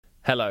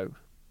Hello.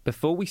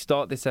 Before we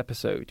start this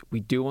episode, we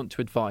do want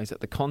to advise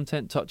that the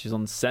content touches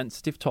on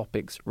sensitive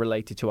topics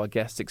related to our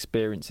guests'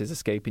 experiences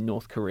escaping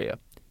North Korea,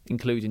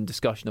 including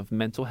discussion of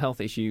mental health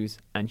issues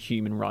and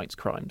human rights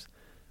crimes.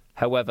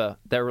 However,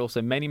 there are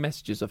also many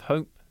messages of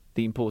hope,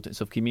 the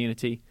importance of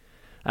community,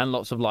 and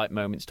lots of light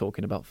moments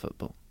talking about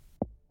football.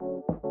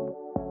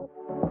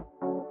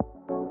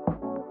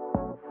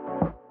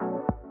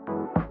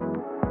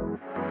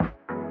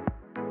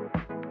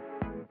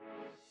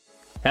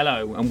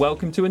 Hello and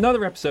welcome to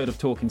another episode of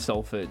Talking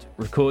Salford,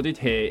 recorded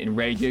here in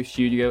Radio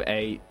Studio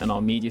A and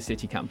our Media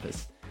City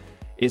campus.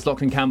 It's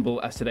Lachlan Campbell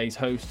as today's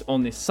host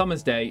on this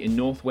summer's day in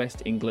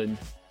northwest England,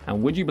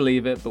 and would you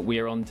believe it, but we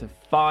are on to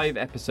 5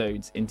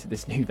 episodes into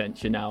this new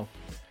venture now.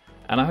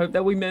 And I hope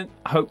there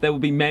will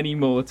be many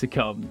more to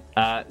come.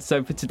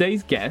 So for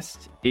today's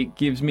guest, it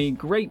gives me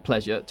great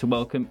pleasure to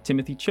welcome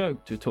Timothy Cho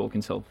to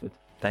Talking Salford.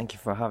 Thank you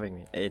for having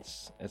me.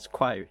 It's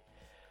quite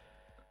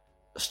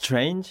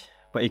strange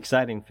but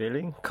exciting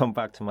feeling. Come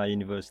back to my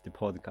university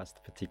podcast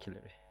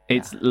particularly.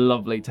 It's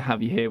lovely to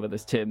have you here with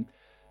us, Tim.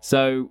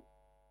 So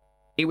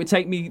it would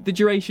take me the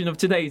duration of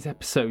today's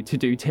episode to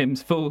do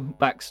Tim's full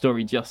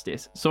backstory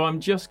justice. So I'm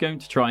just going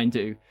to try and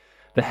do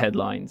the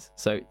headlines.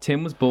 So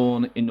Tim was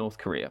born in North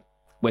Korea,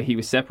 where he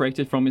was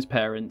separated from his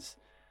parents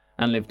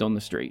and lived on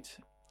the street.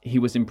 He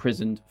was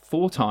imprisoned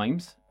 4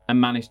 times and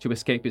managed to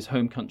escape his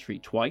home country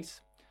twice,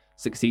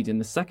 succeeding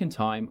the second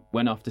time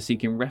when, after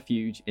seeking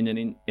refuge in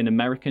an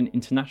American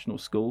international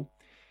school,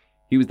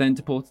 he was then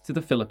deported to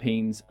the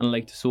Philippines and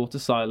later sought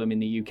asylum in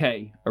the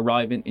UK,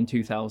 arriving in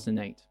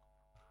 2008.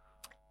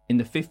 In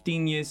the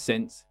 15 years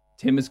since,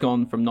 Tim has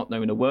gone from not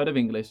knowing a word of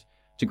English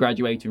to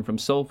graduating from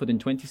Salford in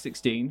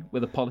 2016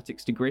 with a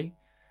politics degree,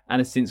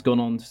 and has since gone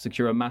on to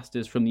secure a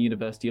master's from the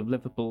University of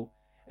Liverpool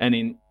and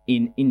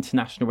in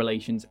international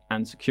relations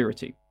and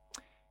security.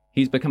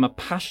 He's become a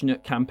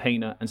passionate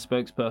campaigner and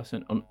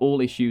spokesperson on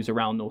all issues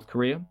around North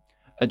Korea,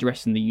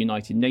 addressing the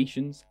United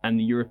Nations and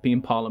the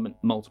European Parliament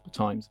multiple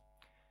times.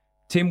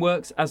 Tim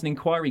works as an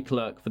inquiry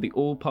clerk for the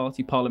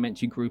All-Party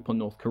Parliamentary Group on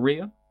North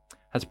Korea,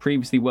 has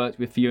previously worked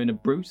with Fiona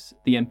Bruce,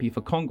 the MP for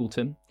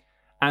Congleton,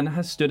 and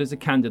has stood as a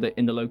candidate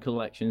in the local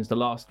elections the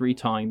last 3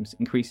 times,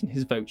 increasing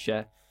his vote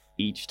share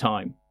each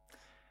time.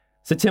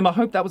 So Tim, I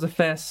hope that was a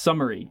fair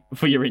summary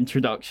for your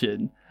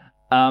introduction.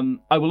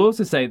 I will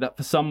also say that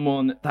for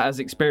someone that has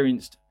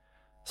experienced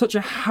such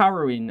a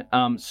harrowing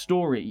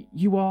story,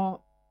 you are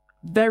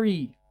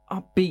very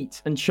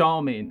upbeat and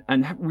charming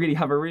and really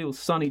have a real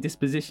sunny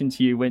disposition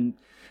to you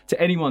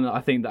to anyone that I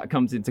think that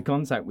comes into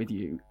contact with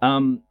you.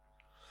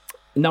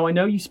 Now, I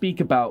know you speak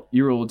about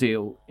your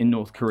ordeal in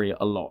North Korea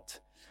a lot,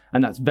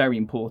 and that's very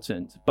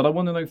important. But I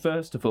want to know,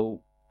 first of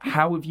all,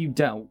 how have you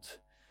dealt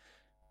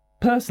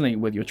personally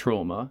with your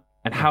trauma,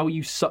 and how are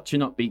you such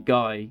an upbeat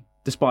guy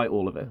despite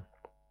all of it?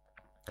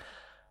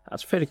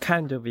 That's very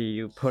kind of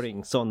you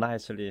putting so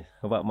nicely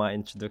about my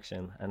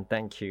introduction, and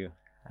thank you.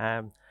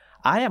 I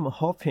am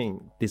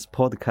hoping this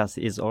podcast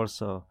is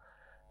also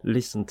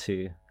listened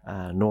to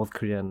North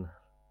Korean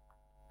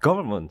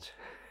government,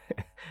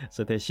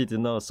 so they should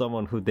know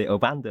someone who they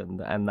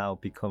abandoned and now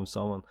become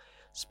someone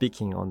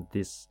speaking on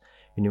this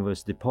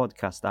university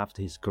podcast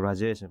after his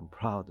graduation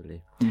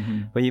proudly.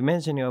 Mm-hmm. But you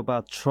mentioned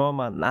about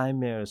trauma,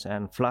 nightmares,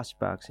 and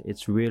flashbacks.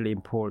 It's really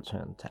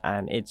important,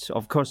 and it's,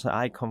 of course,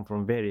 I come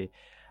from very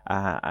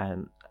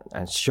and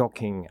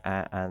shocking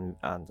and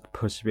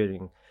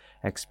persevering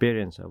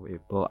experience of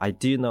it. But I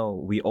do know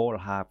we all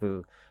have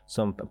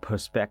some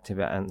perspective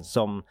and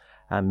some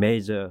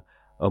major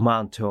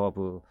amount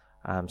of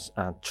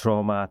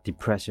trauma,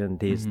 depression,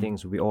 these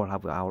things. We all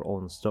have our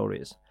own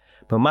stories.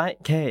 But my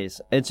case,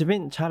 it's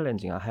been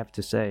challenging, I have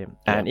to say.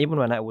 Yeah. And even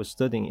when I was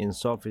studying in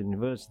Salford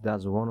University,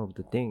 that's one of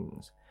the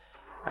things.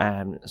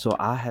 And so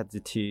I had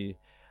to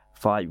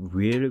fight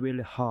really,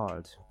 really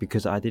hard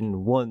because I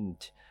didn't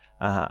want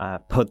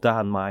put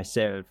down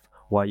myself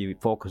while you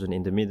focus on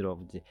in the middle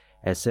of the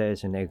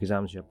essays and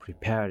exams you're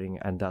preparing,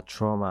 and that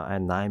trauma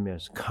and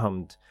nightmares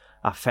come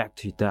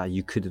affect you that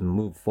you couldn't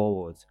move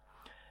forward.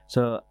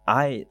 So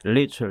I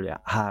literally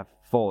have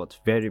fought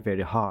very,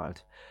 very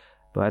hard.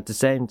 But at the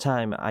same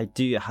time, I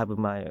do have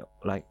my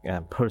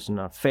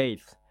personal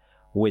faith,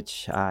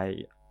 which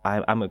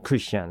I'm a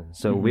Christian.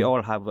 So we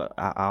all have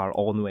our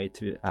own way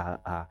to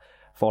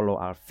follow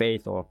our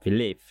faith or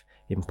belief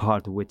in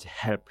part which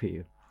help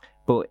you.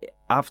 But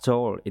after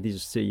all, it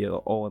is still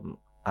your own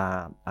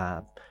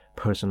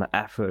personal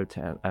effort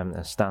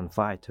and stand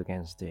fight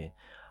against it.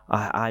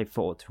 I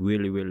fought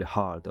really, really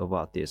hard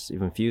about this.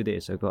 Even a few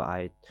days ago,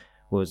 I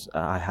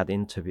had an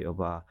interview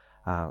about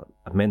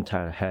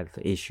mental health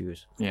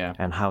issues. Yeah.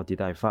 And how did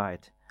I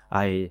fight?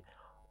 I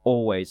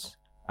always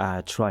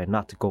try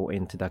not to go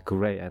into that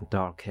gray and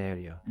dark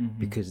area,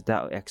 because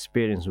that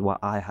experience, what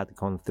I had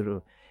gone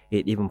through,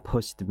 it even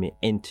pushed me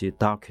into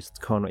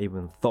darkest corner.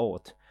 Even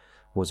thought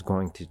was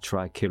going to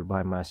try kill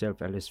by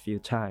myself at least a few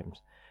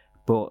times,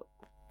 but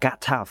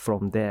got out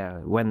from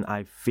there. When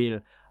I feel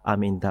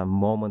I'm in that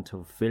moment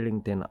of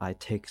feeling, then I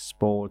take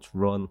sports,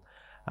 run,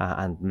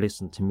 and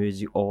listen to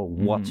music or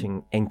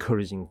watching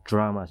encouraging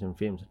dramas and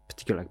films,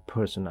 particularly like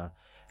personal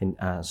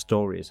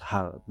stories,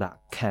 how that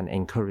can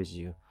encourage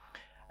you.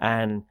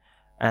 And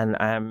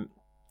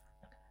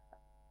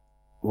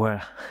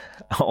well,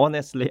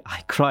 honestly,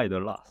 I cried a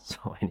lot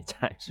so many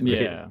times.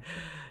 Really.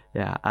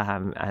 Yeah.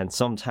 And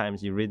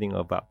sometimes you're reading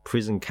about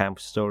prison camp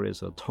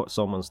stories or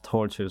someone's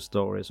torture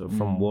stories or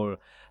from war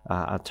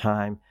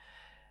time,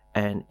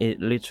 and it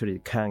literally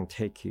can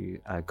take you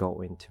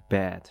going to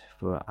bed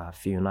for a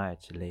few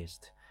nights at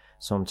least.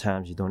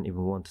 Sometimes you don't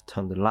even want to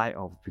turn the light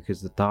off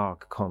because the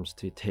dark comes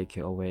to take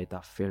away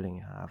that feeling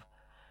you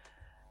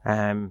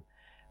have.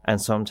 And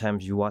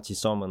sometimes you watch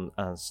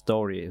someone's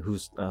story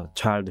whose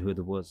childhood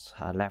was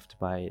left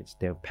by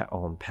their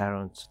own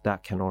parents.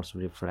 That can also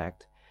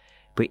reflect.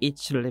 But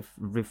each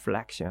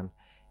reflection,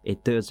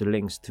 it does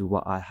links to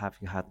what I have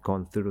had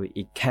gone through.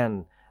 It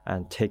can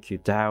take you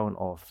down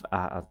or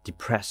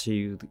depress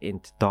you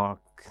into dark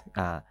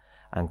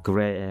and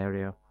gray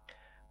area.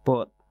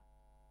 But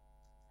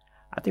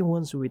I think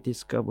once we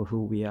discover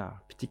who we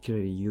are,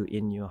 particularly you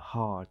in your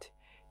heart,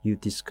 you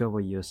discover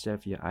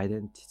yourself, your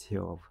identity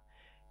of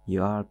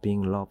you are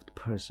being loved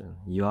person,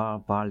 you are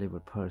a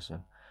valuable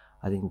person.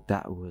 I think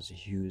that was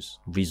huge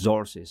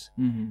resources.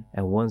 And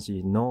once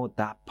you know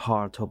that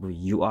part of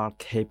you are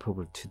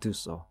capable to do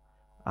so,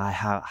 I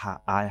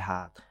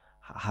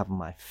have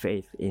my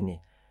faith in it.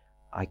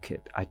 I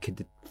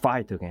could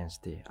fight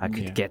against it. I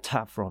could get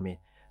up from it.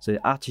 So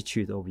the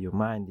attitude of your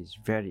mind is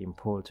very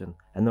important.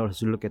 And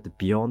also look at the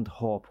beyond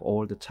hope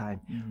all the time.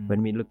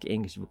 When we look at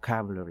English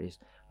vocabularies,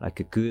 like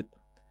a good,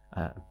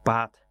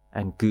 bad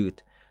and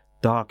good,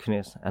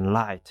 darkness and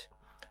light,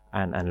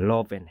 and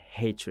love and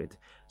hatred.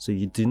 So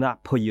you do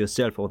not put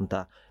yourself on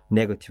the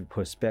negative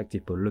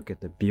perspective, but look at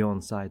the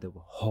beyond side of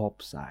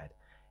hope side.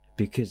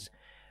 Because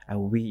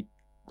we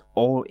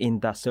all in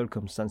that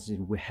circumstances,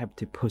 we have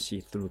to push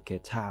it through,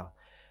 get out.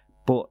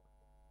 But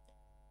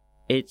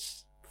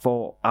it's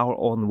for our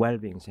own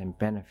well-being and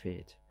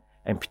benefit.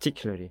 And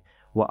particularly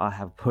what I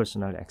have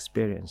personally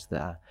experienced,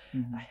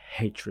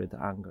 hatred,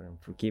 anger, and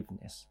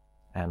forgiveness.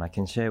 And I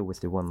can share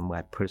with you one of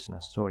my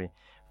personal story.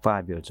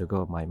 5 years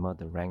ago, my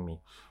mother rang me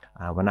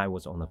when I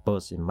was on a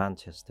bus in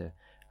Manchester.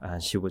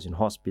 She was in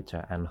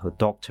hospital, and her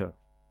doctor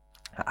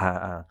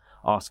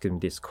asked him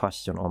this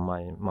question on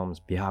my mom's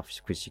behalf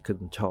because she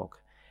couldn't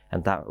talk.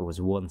 And that was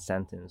one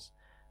sentence: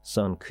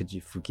 "Son, could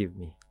you forgive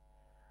me?"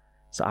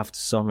 So after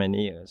so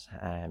many years,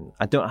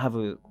 I don't have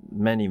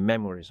many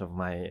memories of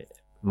my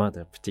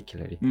mother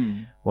particularly.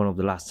 One of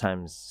the last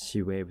times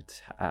she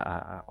waved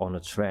on a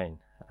train.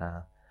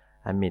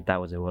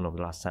 That was one of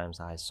the last times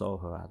I saw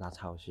her. That's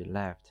how she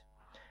left.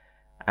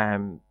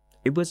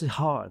 It was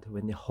hard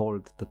when you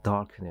hold the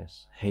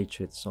darkness,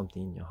 hatred,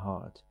 something in your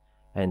heart.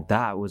 And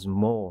that was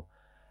more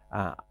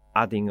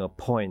adding a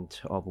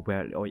point of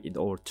where it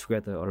all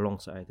together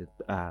alongside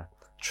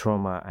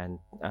trauma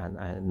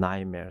and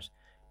nightmares.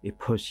 It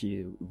pushed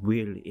you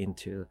really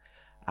into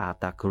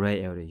that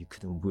gray area you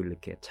couldn't really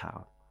get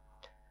out.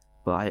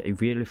 But I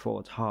really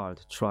fought hard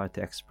to try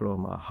to explore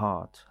my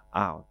heart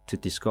out, to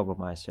discover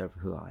myself,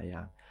 who I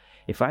am.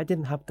 If I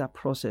didn't have that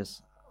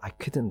process, I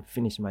couldn't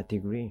finish my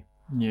degree.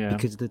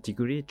 Because the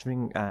degree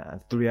during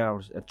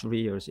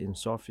 3 years in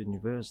Sofia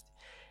University,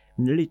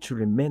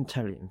 literally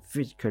mentally and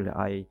physically,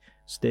 I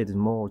stayed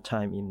more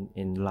time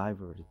in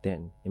library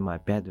than in my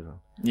bedroom.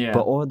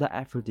 But all the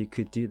effort you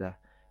could do that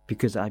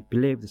because I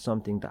believed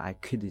something that I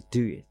could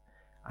do it.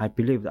 I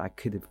believed I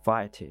could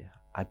fight it.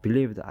 I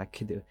believed I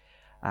could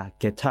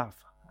get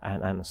tough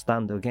and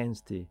stand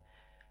against it.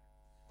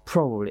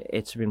 Probably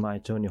it's been my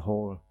journey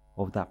whole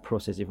of that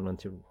process even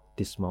until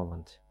this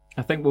moment.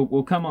 I think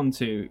we'll come on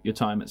to your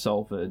time at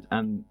Salford,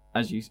 and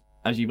as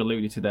you've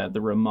alluded to there,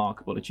 the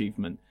remarkable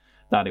achievement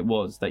that it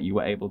was that you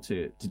were able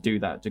to do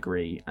that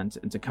degree and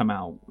to come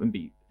out and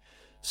be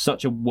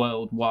such a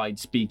worldwide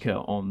speaker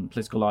on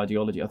political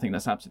ideology. I think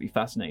that's absolutely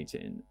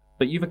fascinating.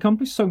 But you've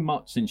accomplished so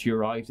much since you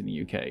arrived in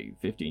the UK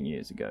 15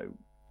 years ago.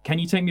 Can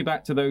you take me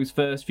back to those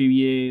first few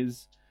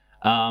years,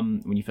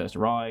 when you first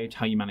arrived,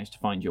 how you managed to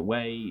find your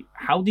way?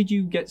 How did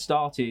you get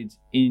started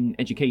in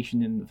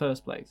education in the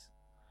first place?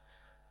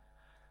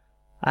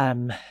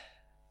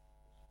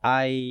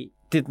 I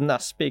did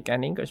not speak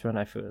any English when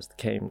I first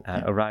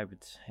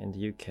arrived in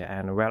the UK,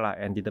 and I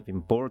ended up in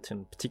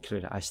Bolton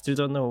particularly. I still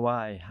don't know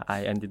why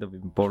I ended up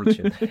in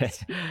Bolton.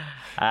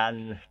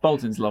 And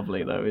Bolton's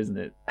lovely though, isn't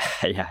it?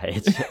 Yeah,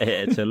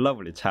 it's a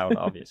lovely town,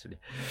 obviously.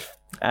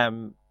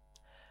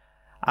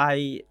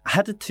 I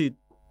had to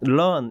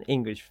learn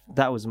English.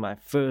 That was my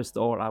first,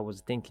 all I was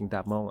thinking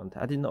that moment.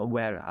 I didn't know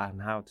where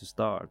and how to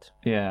start.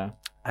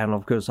 And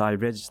of course, I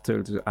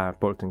registered at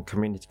Bolton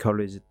Community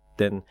College.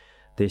 Then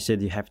they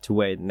said you have to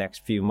wait the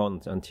next few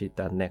months until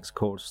that next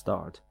course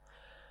starts.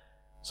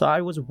 So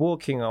I was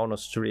walking on a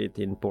street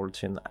in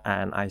Bolton,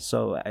 and I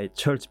saw a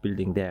church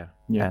building there.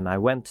 And I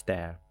went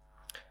there,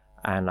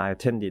 and I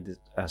attended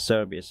a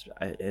service.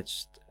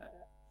 It's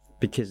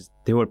because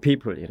there were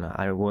people,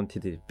 I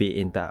wanted to be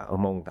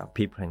among the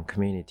people and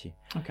community.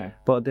 Okay.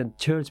 But the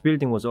church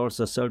building was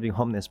also serving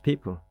homeless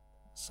people.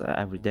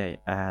 every day,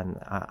 and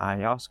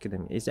I asked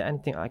them, "Is there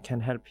anything I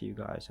can help you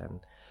guys?" And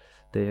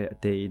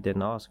they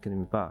then asked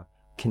me back,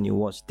 "Can you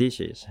wash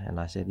dishes?" And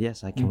I said,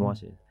 "Yes, I can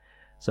wash it."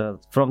 So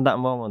from that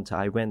moment,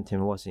 I went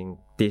in washing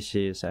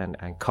dishes and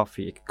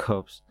coffee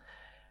cups.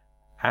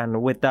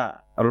 And with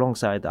that,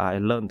 alongside, I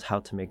learned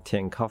how to make tea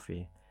and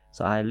coffee.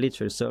 So I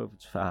literally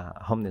served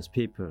homeless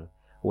people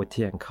with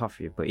tea and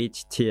coffee. But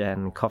each tea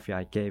and coffee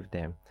I gave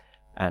them,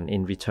 and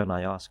in return,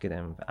 I asked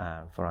them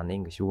for an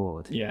English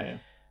word. Yeah.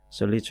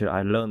 So literally,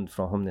 I learned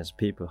from homeless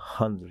people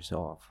hundreds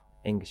of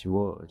English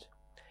words.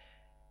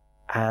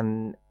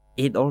 And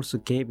it also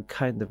gave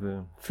kind of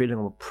a feeling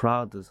of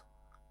proud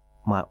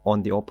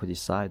on the opposite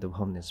side of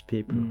homeless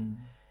people.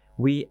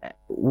 We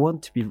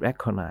want to be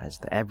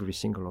recognized, every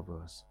single of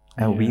us,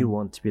 and we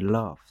want to be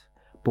loved.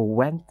 But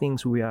when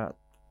things we are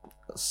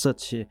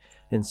such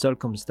in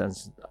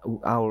circumstance,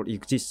 our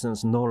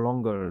existence no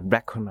longer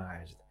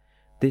recognized,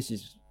 this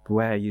is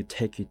where you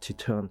take it to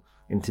turn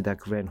into that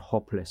great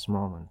hopeless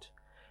moment.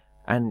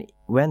 And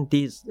when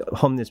these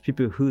homeless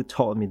people who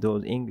taught me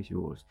those English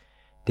words,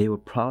 they were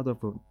proud of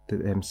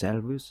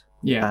themselves,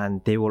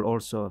 and they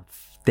also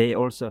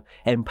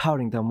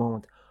empowering the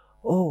moment.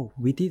 Oh,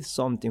 we did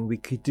something, we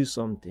could do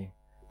something.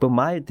 But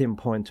my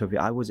point of view,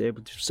 I was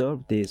able to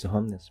serve these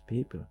homeless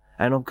people.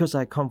 And of course,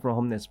 I come from a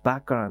homeless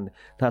background.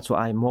 That's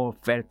why I more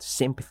felt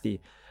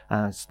sympathy,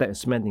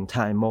 spending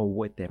time more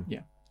with them.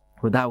 Yeah.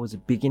 But that was the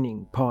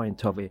beginning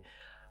point of it.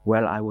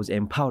 Well, I was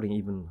empowering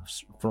even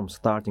from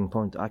starting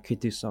point. I could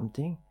do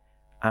something.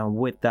 And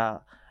with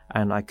that,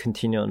 and I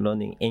continued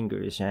learning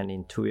English, and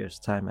in 2 years'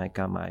 time, I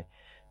got my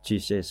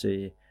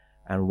GCSE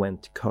and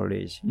went to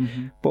college.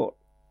 But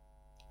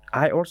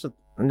I also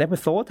never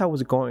thought I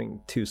was going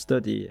to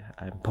study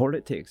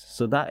politics.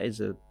 So that is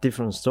a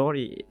different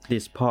story.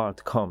 This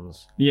part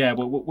comes. Yeah,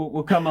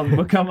 we'll come on.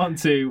 We'll come on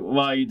to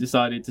why you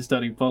decided to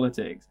study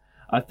politics.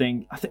 I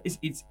think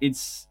it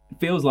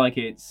feels like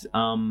it's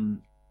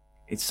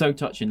so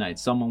touching that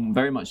it's someone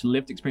very much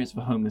lived experience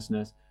of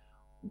homelessness,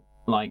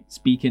 like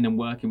speaking and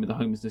working with the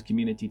homelessness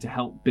community to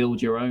help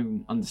build your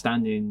own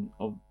understanding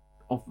of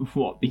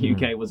what the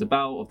UK was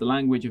about, of the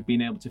language, of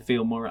being able to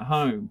feel more at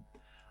home.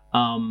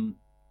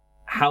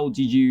 How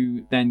did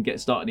you then get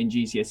started in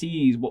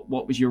GCSEs?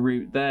 What was your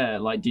route there?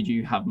 Like, did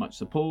you have much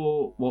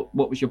support?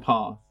 What was your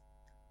path?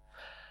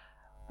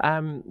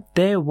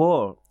 There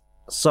were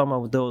some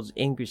of those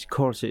English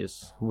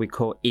courses we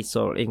call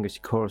ESOL English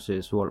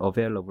courses were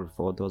available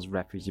for those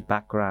refugee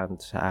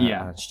background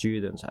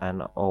students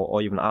and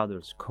or even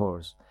others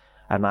course,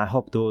 and I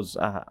hope those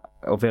are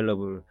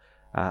available.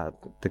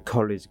 The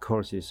college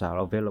courses are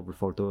available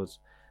for those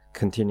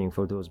continuing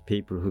for those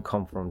people who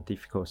come from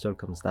difficult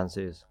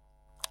circumstances.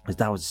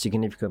 That was a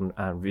significant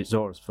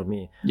resource for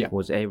me.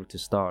 Was able to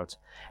start.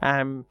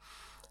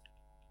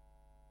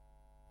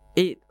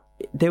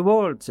 The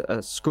world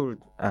school,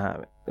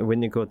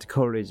 when you go to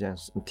college, and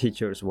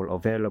teachers were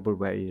available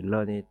where you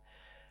learn it,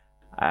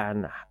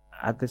 and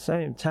at the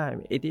same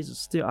time, it is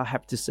still, I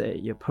have to say,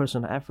 your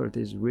personal effort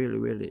is really,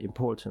 really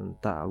important.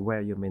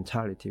 Where your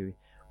mentality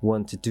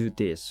want to do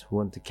this,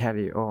 want to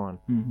carry on.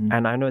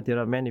 And I know there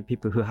are many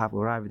people who have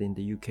arrived in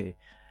the UK,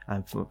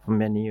 and for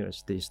many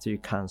years they still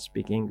can't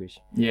speak English.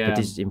 But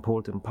this is the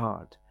important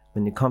part.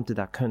 When you come to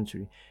that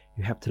country,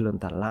 you have to learn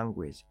that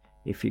language.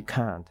 If you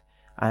can't,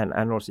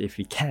 and also if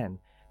you can,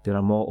 there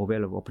are more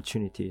available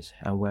opportunities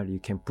and where you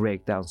can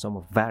break down some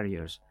of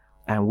barriers,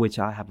 and which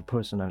I have a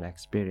personal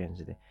experience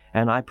with.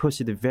 And I pushed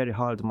it very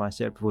hard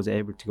myself, was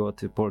able to go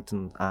to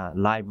Bolton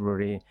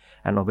library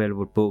and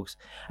available books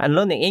and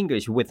learning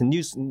English with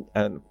news,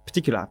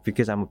 particular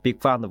because I'm a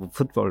big fan of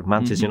football,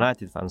 Manchester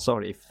United fan.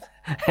 Sorry if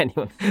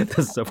anyone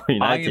does support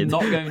United. I am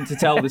not going to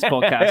tell this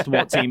podcast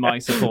what team I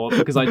support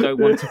because I don't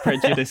want to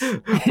prejudice.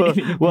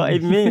 Well,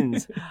 it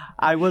means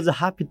I was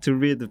happy to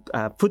read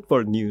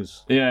football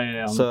news.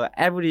 Yeah. So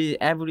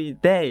every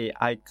day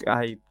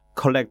I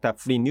collect a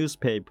free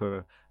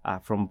newspaper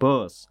from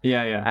birth.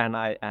 And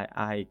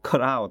I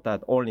cut out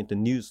that only the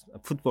news,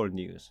 football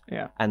news.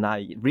 And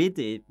I read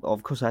it.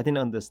 Of course, I didn't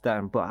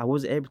understand, but I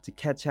was able to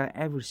catch out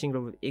every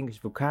single English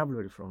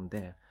vocabulary from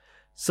there.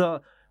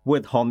 So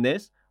with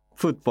homeless,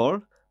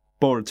 football,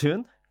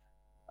 Bolton,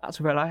 that's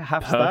where I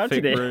have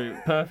started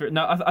it. Perfect.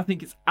 No, I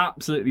think it's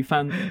absolutely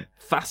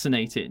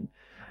fascinating.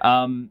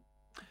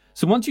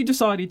 So once you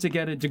decided to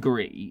get a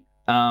degree,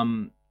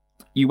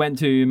 you went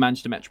to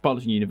Manchester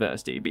Metropolitan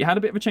University, but you had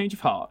a bit of a change of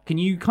heart. Can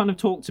you kind of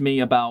talk to me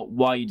about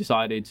why you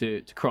decided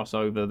to cross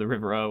over the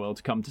River Irwell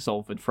to come to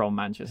Salford from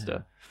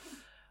Manchester?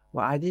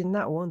 Well, I did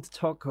not want to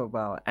talk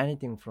about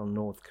anything from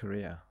North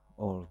Korea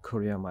or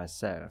Korea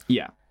myself.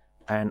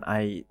 And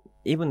I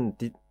even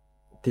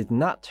did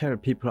not tell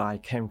people I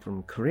came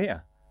from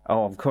Korea.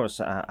 Oh, of course,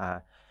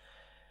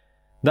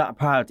 that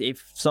part,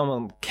 if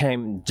someone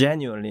came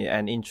genuinely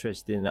and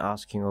interested in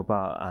asking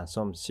about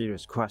some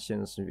serious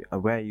questions,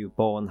 where you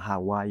born,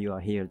 why you are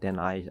here, then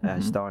I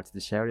started to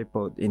share it.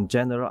 But in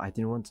general, I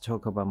didn't want to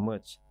talk about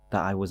much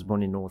that I was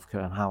born in North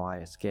Korea and how I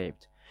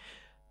escaped.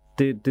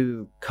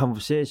 The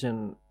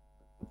conversation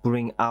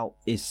bring out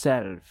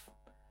itself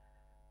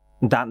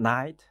that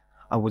night,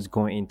 I was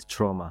going into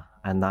trauma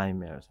and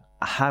nightmares.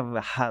 I have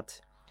had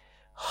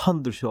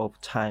hundreds of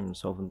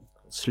times of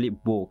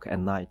sleepwalk at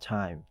night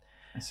time.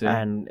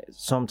 And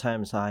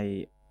sometimes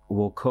I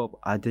woke up,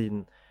 I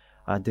didn't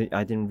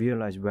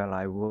realize where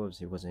I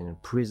was. It was in a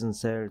prison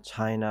cell,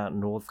 China,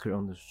 North Korea,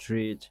 on the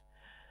street.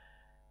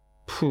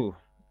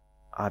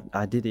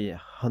 I did it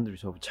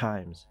hundreds of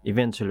times.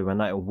 Eventually,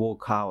 when I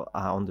walk out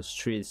on the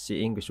street,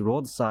 see English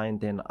road sign,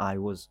 then I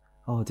was,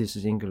 oh, this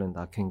is England.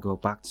 I can go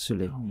back to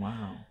sleep. Oh,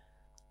 wow.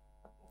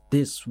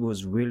 This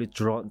was really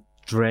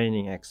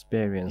draining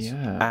experience.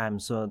 Yeah.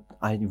 So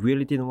I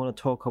really didn't want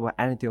to talk about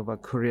anything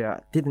about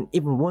Korea. Didn't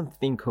even want to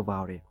think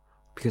about it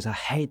because I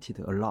hated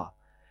it a lot.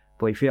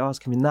 But if you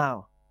ask me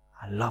now,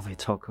 I love to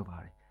talk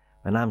about it.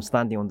 When I'm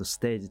standing on the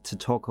stage to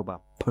talk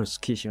about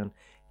persecution,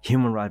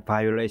 human rights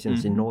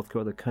violations in North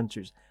Korea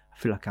countries, I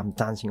feel like I'm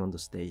dancing on the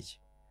stage.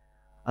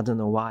 I don't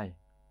know why.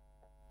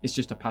 It's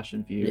just a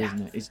passion for you,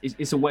 isn't it?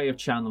 It's a way of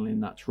channeling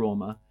that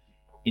trauma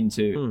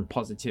into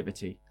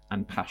positivity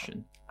and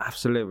passion.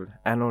 Absolutely.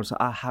 And also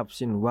I have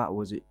seen what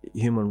was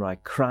human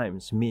rights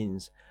crimes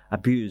means: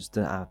 abused,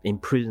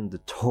 imprisoned,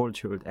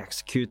 tortured,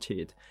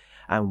 executed,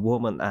 and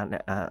women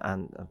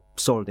and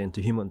sold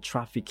into human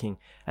trafficking.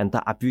 And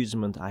that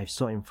abusement I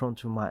saw in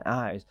front of my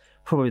eyes.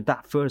 Probably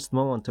that first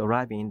moment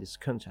arriving in this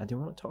country, I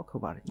didn't want to talk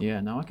about it.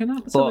 Yeah, no, I can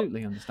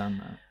absolutely understand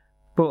that.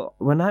 But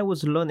when I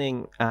was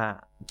learning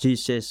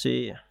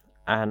GCSE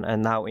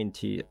and now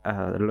into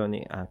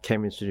learning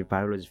chemistry,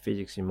 biology,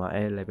 physics in my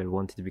A level,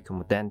 wanted to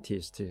become a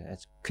dentist.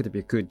 It could be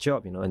a good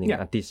job, earning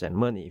a decent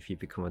money if you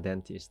become a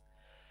dentist.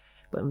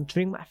 But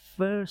during my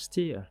first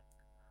year,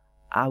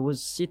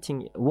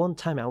 one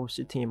time I was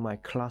sitting in my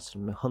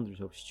classroom with hundreds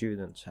of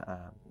students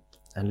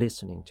and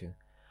listening to.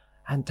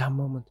 And that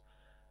moment,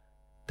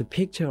 the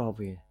picture of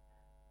it,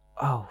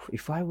 oh,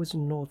 if I was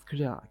in North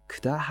Korea,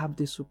 could I have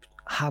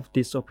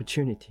this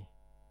opportunity?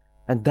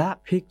 And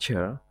that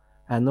picture,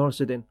 and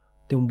also then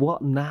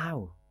what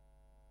now?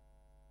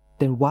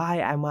 Then why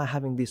am I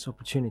having this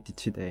opportunity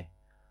today?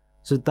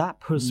 So that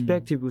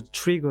perspective was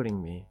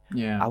triggering me.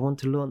 Yeah. I want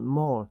to learn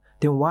more.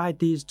 Then why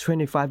these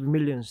 25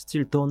 million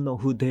still don't know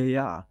who they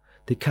are?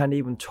 They can't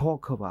even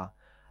talk about,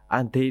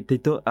 and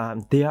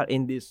they are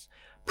in this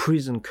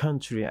prison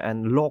country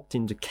and locked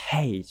in the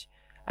cage,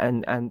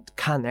 and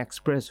can't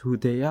express who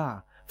they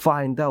are,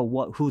 find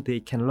out who they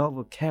can love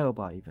or care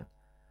about even.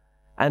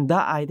 And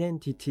that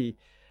identity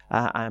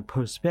and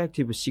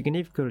perspective was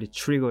significantly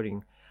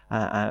triggering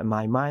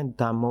my mind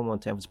that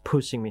moment and was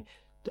pushing me.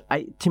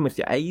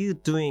 Timothy, are you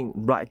doing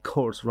right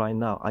course right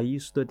now? Are you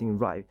studying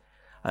right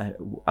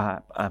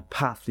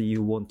path that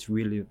you want to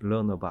really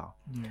learn about?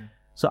 Yeah.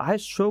 So I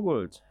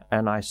struggled,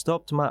 and I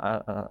stopped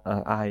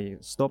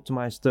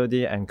my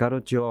study and got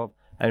a job.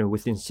 And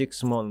within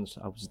 6 months,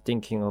 I was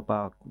thinking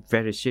about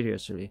very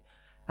seriously,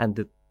 and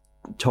the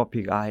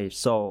topic I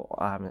saw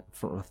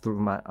through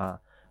my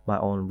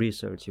own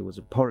research, it was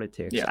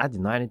politics. Yeah. I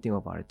didn't know anything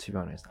about it, to be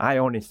honest. I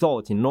only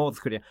thought in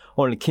North Korea,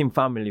 only Kim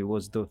family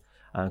was the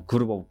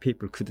group of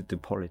people could do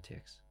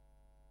politics.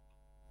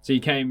 So she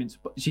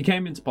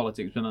came into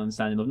politics with an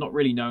understanding of not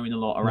really knowing a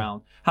lot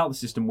around how the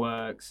system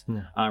works,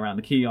 around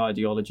the key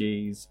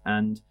ideologies.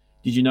 And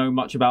did you know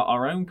much about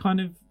our own kind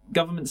of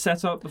government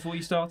setup before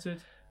you started?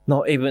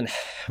 Not even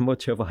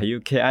much about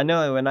UK. I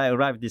know when I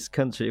arrived in this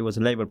country, it was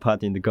Labour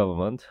Party in the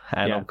government.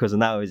 And of course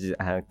now it's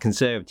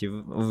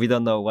Conservative. We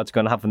don't know what's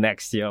going to happen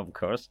next year, of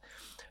course.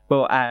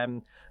 But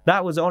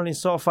that was only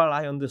so far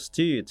I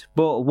understood.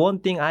 But one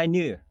thing I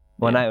knew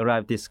when I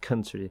arrived in this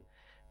country,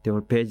 there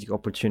were basic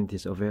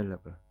opportunities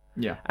available.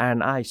 Yeah.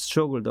 And I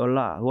struggled a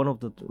lot.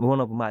 One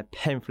of my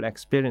painful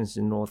experiences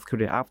in North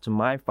Korea after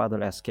my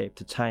father escaped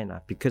to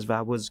China, because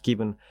I was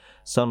given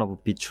son of a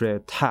betrayal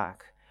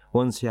tag.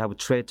 Once you have a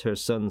traitor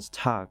son's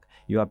tag,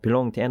 you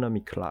belong to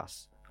enemy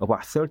class.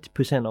 About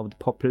 30% of the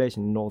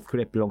population in North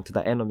Korea belong to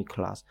the enemy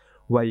class,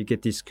 where you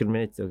get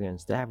discriminated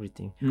against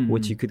everything,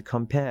 which you could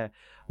compare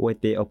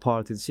with the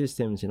apartheid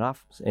systems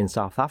in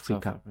South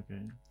Africa.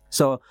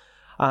 So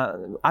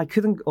I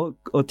couldn't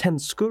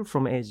attend school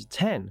from age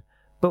 10.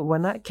 But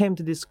when I came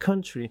to this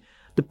country,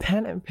 the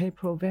pen and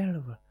paper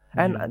available.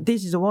 And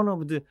this is one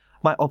of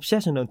my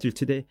obsession until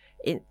today.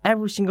 In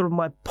every single of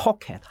my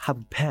pocket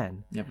have a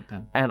pen. You have a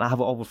pen. And I have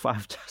over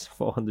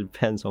 5,400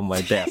 pens on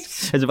my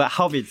desk. It's about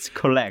habits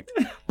collect.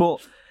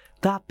 But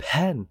that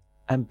pen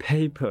and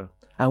paper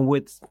and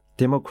with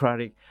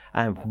democratic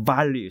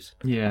values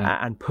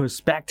and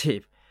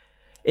perspective,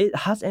 it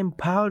has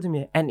empowered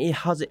me and it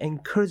has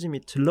encouraged me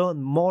to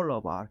learn more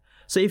about it.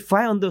 So if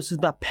I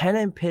understood that pen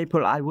and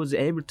paper, I was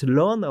able to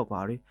learn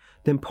about it,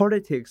 then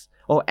politics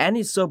or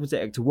any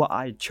subject what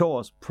I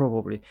chose,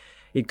 probably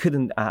it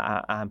couldn't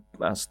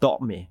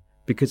stop me,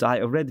 because I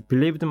already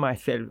believed in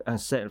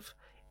myself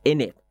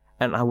in it,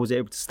 and I was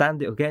able to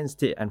stand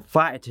against it and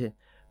fight it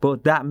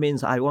But that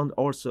means I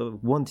also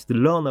wanted to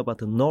learn about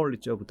the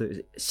knowledge of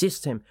the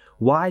system,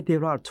 why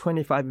there are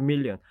 25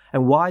 million,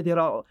 and why there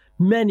are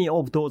many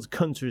of those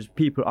countries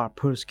people are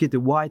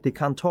persecuted, why they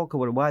can't talk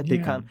about it, why they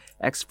can't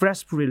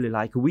express freely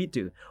like we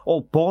do,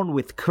 or born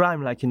with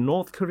crime like in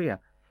North Korea.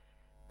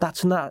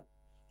 That's not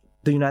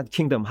the United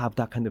Kingdom have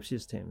that kind of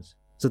systems.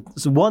 So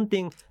one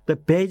thing, the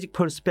basic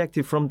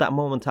perspective from that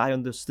moment I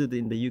understood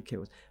in the UK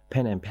was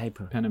pen and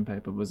paper. Pen and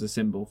paper was a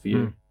symbol for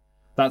you.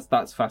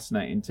 That's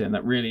fascinating, Tim.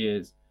 That really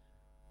is.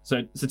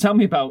 So tell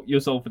me about your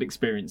Salford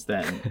experience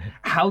then.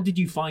 How did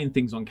you find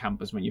things on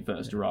campus when you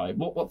first arrived?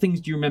 What things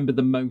do you remember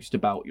the most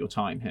about your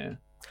time here?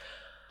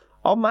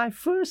 On my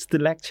first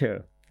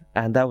lecture,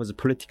 and that was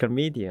political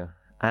media,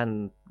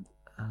 and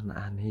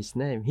his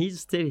name,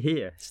 he's still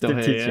here, still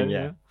teaching.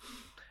 Yeah.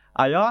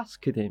 I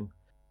asked him,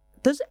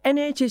 does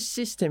NHS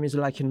system is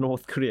like in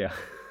North Korea?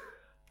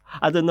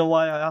 I don't know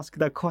why I asked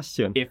that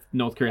question. If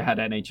North Korea had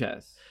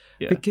NHS.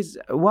 Yeah. Because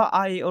what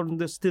I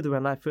understood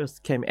when I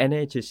first came,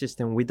 NHS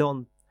system,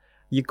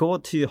 you go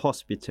to the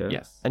hospital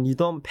and you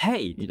don't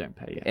pay. You don't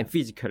pay, and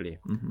physically.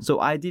 So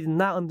I did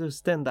not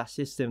understand that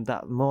system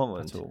that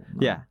moment. At all.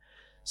 No. Yeah.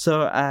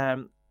 So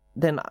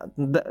then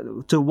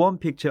the one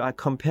picture I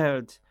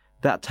compared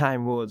that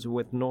time was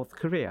with North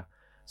Korea.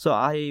 So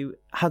I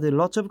had a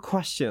lot of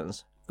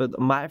questions, but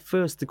my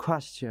first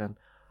question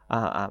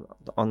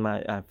on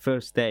my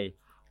first day,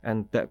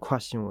 and that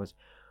question was,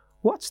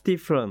 what's the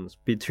difference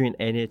between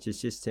NHS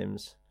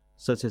systems,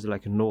 such as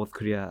like North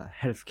Korea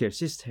healthcare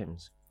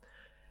systems?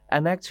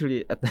 And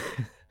actually,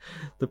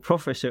 the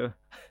professor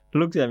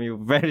looked at me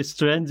very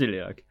strangely,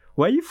 like,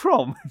 where are you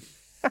from?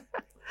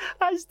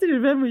 I still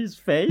remember his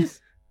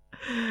face.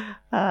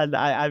 And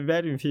I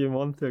met him a few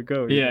months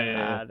ago.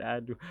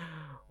 And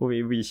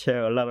we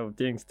share a lot of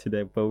things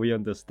today, but we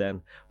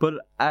understand. But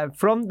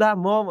from that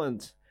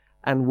moment,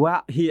 and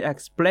what he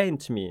explained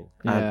to me,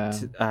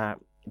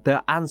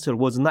 the answer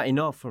was not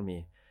enough for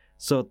me.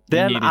 So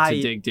then I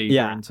needed to dig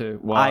deeper into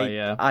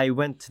why. I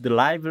went to the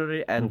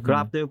library and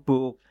grabbed a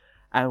book,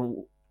 and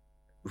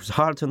it was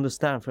hard to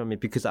understand for me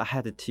because I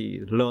had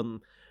to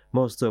learn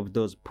most of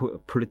those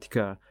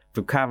political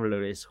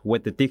vocabularies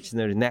with the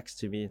dictionary next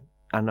to me,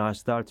 and I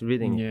started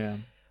reading. Yeah,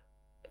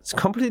 it's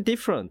completely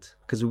different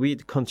because we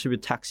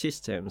contribute tax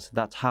systems.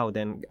 That's how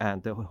then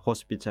the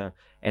hospital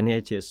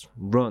NHS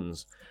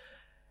runs.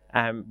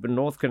 But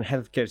North Korean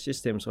healthcare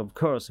systems, of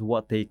course,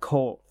 what they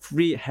call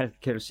free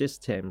healthcare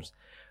systems,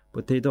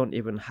 but they don't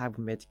even have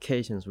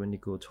medications when you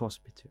go to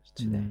hospitals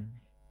today.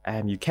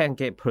 You can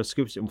get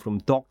prescription from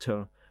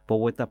doctor, but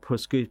with that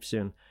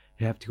prescription,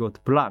 you have to go to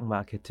black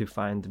market to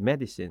find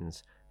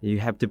medicines. You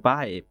have to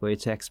buy it, but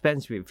it's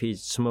expensive if you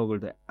smuggle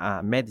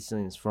the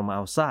medicines from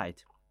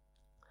outside.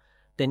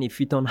 Then if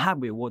you don't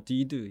have it, what do?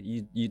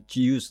 You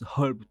use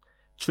herb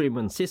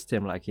treatment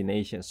system like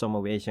in some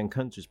of Asian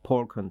countries,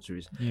 poor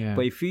countries. Yeah.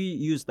 But if you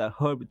use the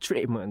herb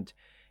treatment,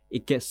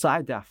 it gets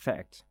side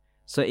effects.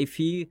 So if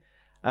you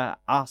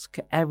ask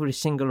every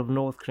single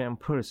North Korean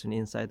person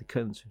inside the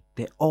country,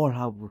 they all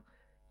have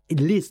at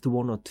least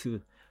one or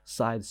two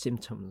side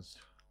symptoms.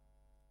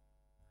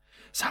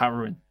 It's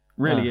harrowing.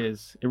 Really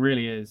is. It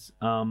really is.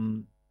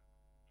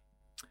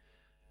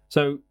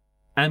 So,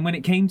 and when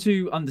it came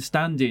to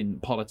understanding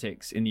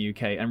politics in the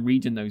UK and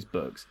reading those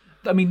books,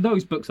 I mean,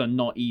 those books are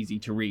not easy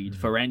to read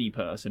for any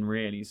person,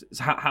 really. So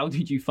how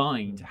did you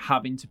find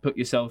having to put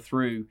yourself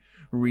through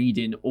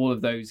reading all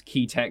of those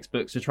key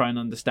textbooks to try and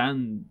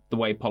understand the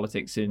way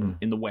politics in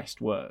the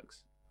West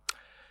works?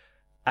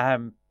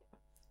 I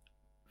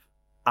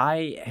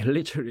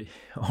literally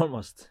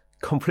almost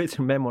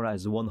completely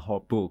memorized one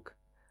whole book.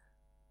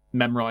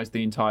 Memorized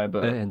the entire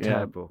book? The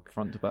entire book.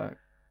 Front to back.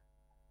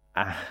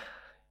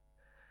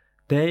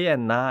 Day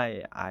and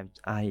night,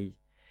 I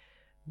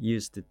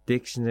used the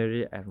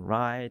dictionary and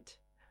write,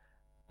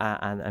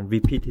 and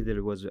repeatedly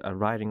was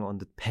writing on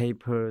the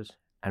papers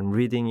and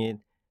reading it,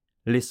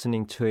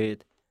 listening to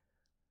it.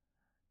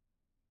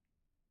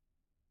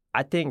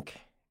 I think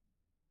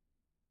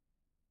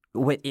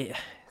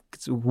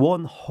it's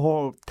one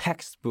whole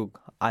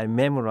textbook, I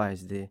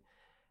memorized it,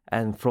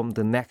 and from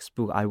the next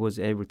book I was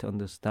able to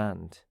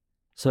understand.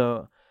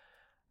 So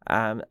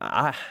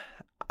I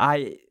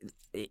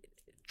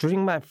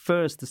during my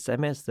first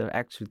semester,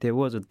 actually, there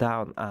was a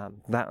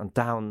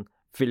down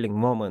feeling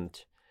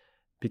moment,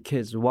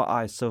 because what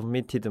I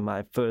submitted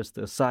my first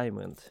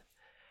assignment,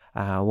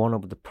 one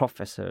of the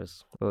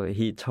professors,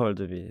 he told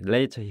me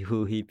later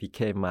who he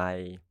became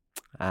my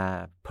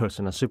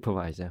personal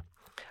supervisor,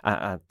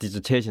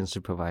 dissertation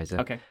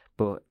supervisor. Okay.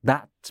 But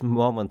that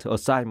moment,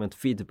 assignment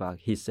feedback,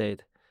 he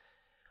said,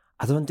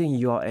 I don't think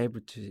you are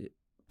able to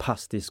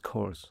pass this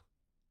course.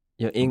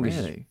 Your English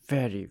is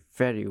very,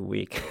 very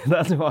weak.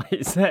 That's what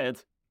he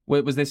said.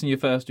 Wait, was this in your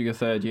first or your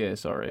third year?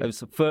 Sorry, it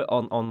was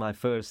on my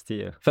first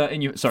year.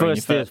 First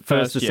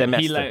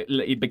semester.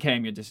 He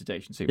became your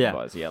dissertation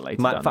supervisor. Yeah,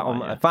 later.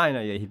 My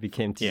final year, he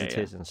became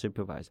dissertation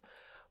supervisor.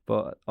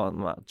 But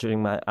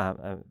during my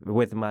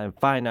with my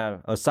final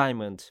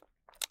assignment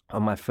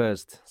on my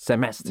first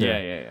semester,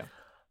 yeah,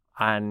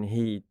 and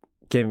he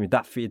gave me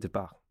that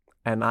feedback.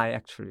 and I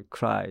actually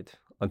cried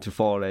until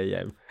 4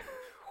 a.m.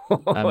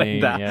 I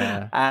mean, that.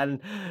 yeah. And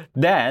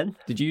then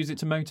Did you use it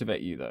to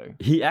motivate you though?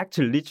 he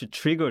actually literally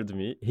triggered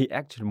me. He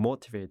actually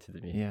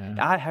motivated me. Yeah.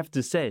 I have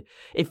to say,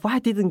 if I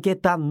didn't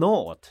get that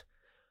note,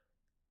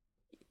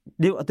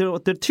 there are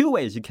two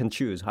ways you can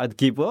choose. I'd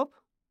give up,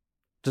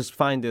 just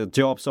find a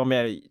job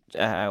somewhere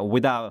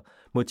without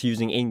much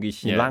using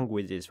English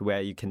languages,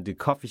 where you can do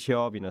coffee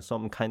shop,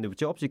 some kind of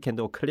jobs you can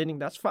do cleaning.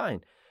 That's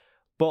fine.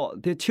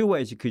 But there are two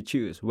ways you could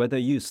choose: whether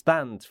you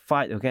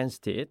fight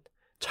against it,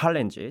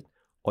 challenge it,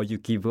 or you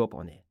give up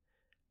on it.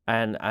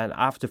 And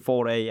after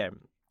 4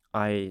 a.m.,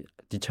 I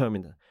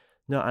determined,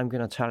 no, I'm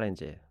gonna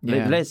challenge it.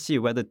 Yeah. Let's see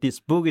whether this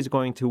book is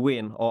going to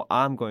win or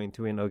I'm going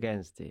to win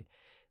against it.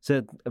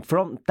 So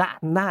from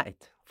that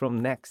night, from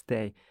next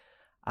day,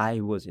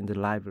 I was in the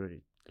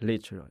library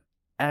literally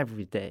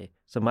every day.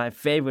 So my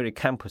favorite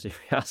campus, if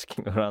you're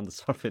asking around the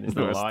Seoul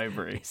University,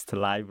 library. It's the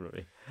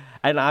library.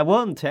 And I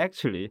want to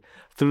actually,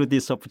 through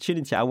this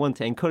opportunity, I want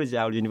to encourage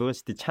our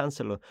university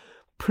chancellor,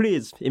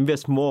 please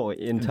invest more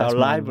into our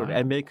library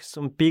and make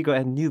some bigger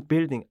and new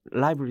building.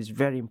 Library is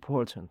very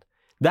important.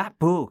 That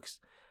book's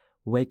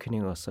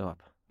wakening us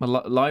up.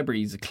 Well,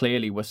 libraries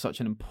clearly were such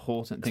an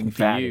important thing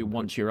for you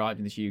once you arrived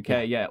in the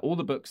UK. Yeah, all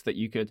the books that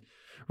you could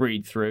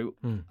read through,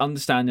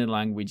 understanding the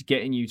language,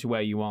 getting you to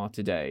where you are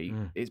today.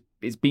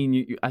 It's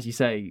been, as you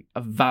say,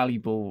 a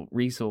valuable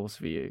resource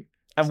for you.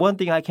 And one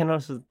thing I can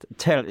also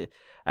tell,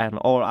 and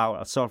all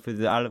our Seoul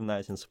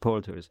alumni and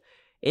supporters,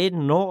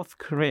 in North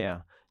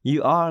Korea,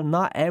 you are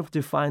not able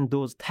to find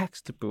those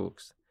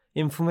textbooks.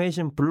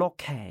 Information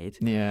blockade.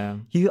 Yeah.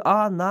 You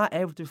are not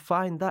able to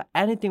find that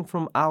anything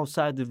from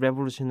outside the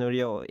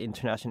revolutionary or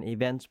international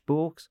events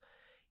books.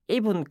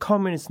 Even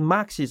communist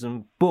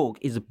Marxism book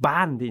is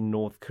banned in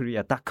North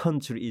Korea. That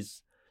country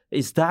is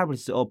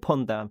established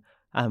upon them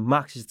and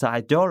Marxist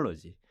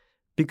ideology.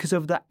 Because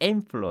of that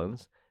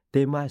influence,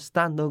 they might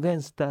stand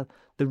against the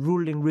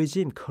ruling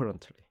regime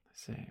currently. I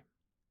see.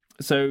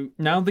 So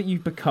now that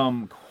you've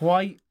become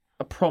quite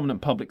a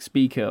prominent public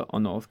speaker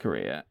on North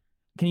Korea,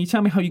 can you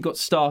tell me how you got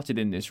started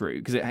in this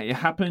route? Because it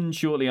happened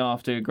shortly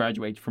after you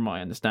graduated, from what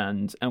I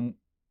understand. And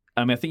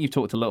I mean, I think you've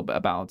talked a little bit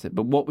about it,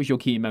 but what was your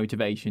key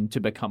motivation to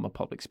become a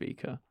public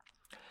speaker?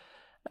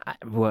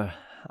 I've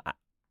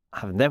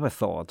never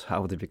thought I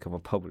would become a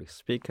public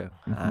speaker.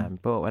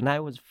 But when I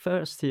was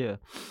first year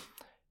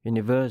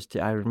university,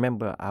 I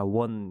remember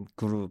one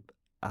group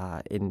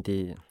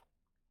it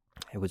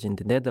was in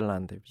the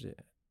Netherlands.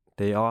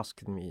 They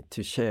asked me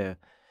to share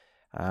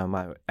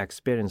my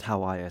experience,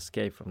 how I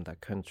escaped from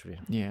that country.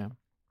 Yeah.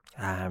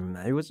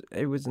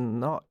 It was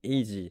not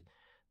easy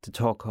to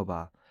talk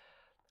about,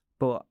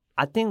 but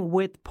I think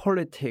with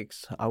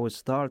politics, I was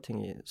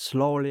starting it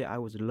slowly. I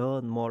was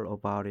learn more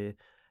about it,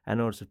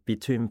 and also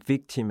between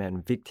victim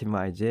and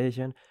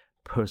victimization,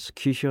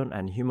 persecution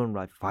and human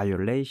rights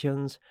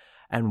violations,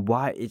 and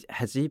why it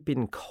has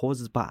been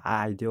caused by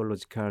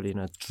ideological,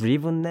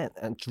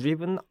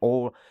 driven,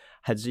 or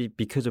has it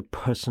because of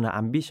personal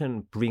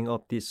ambition bring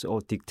up these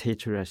old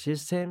dictatorial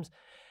systems?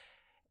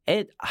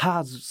 It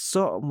has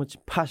so much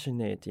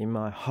passionate in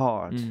my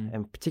heart,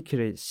 and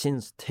particularly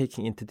since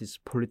taking into this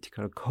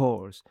political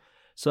course.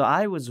 So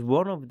I was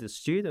one of the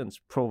students,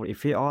 probably,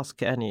 if you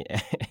ask any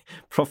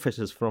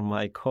professors from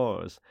my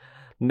course,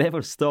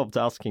 never stopped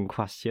asking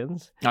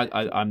questions.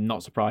 I'm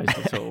not surprised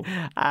at all.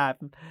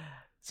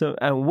 So,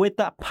 and with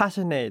that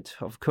passionate,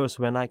 of course,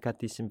 when I got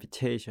this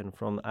invitation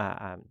from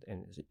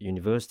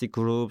university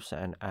groups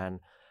and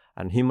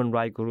human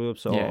rights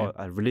groups or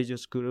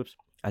religious groups,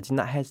 I did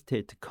not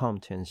hesitate to come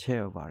to and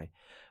share about it.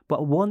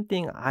 But one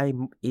thing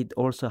it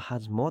also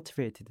has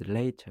motivated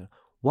later,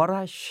 what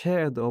I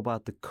shared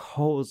about the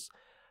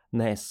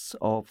causeness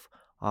of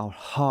our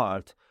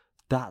heart,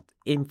 that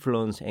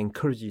influence,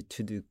 encourage you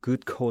to do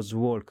good cause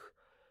work,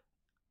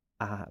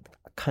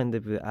 kind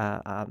of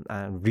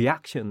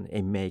reaction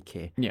it make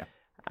it,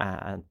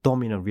 and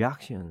dominant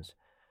reactions,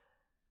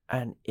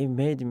 and it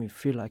made me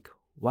feel like,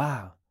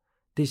 wow,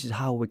 this is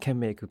how we can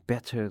make a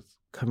better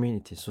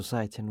community,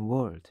 society, and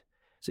world.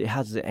 So it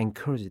has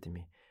encouraged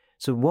me.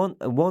 So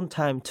one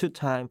time, two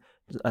time,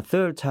 a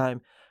third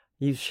time,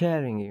 you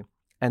sharing it,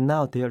 and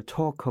now they'll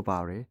talk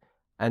about it,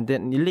 and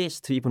then it leads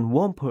to even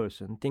one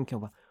person thinking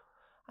about,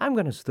 I'm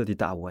gonna study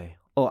that way.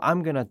 Or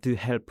I'm going to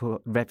help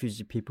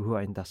refugee people who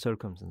are in that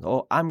circumstance.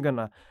 Or I'm going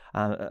to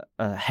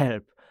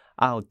help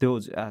out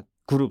those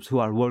groups who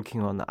are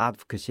working on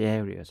advocacy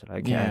areas,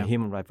 like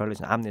human rights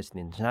violations, Amnesty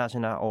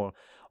International, or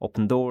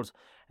Open Doors,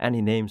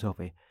 any names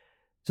of it.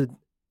 So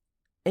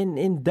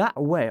in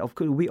that way, of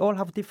course, we all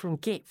have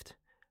different gifts.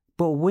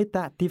 But with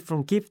that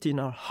different gift in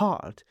our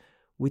heart,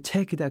 we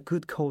take that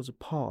good cause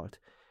apart.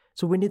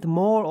 So we need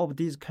more of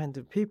these kind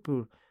of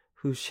people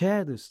who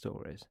share the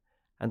stories.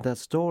 And that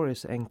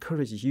stories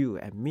encourage you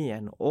and me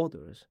and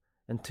others,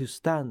 and to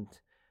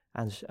stand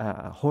and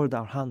hold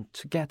our hand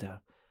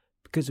together,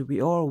 because we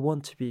all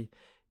want to be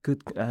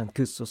good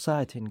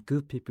society and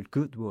good people,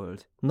 good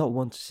world, not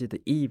want to see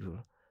the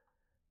evil.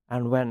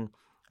 And when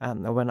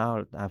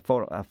our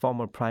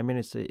former Prime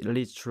Minister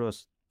Liz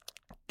Truss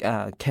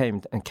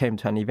came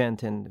to an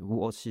event, and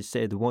what she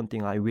said, one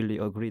thing I really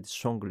agreed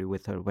strongly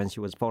with her when she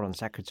was foreign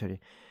secretary.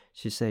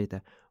 She said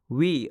that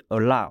we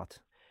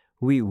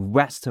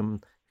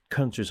Western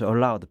countries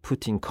allowed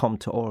Putin come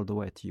to all the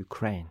way to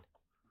Ukraine.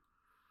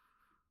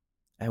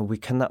 And we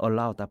cannot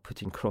allow that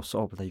Putin cross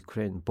over the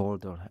Ukraine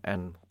border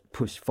and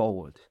push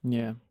forward.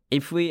 Yeah.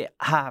 If we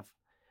have,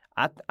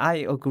 I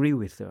agree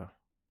with her.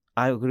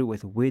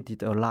 We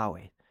did allow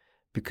it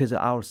because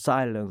our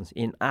silence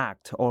in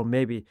act or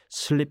maybe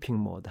sleeping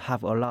mode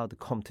have allowed to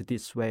come to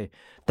this way,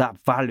 that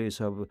values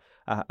of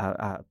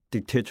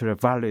dictatorial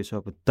values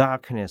of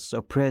darkness,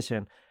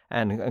 oppression,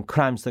 and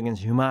crimes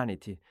against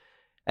humanity.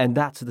 And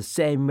that's the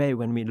same way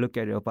when we look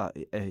at it about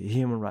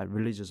human rights,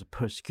 religious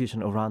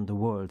persecution around the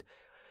world.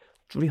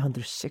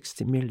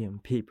 360 million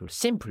people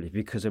simply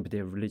because of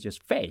their religious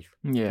faith.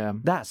 Yeah.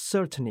 That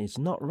certainly is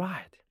not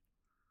right.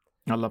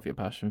 I love your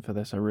passion for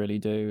this. I really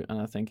do.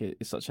 And I think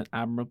it's such an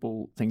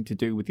admirable thing to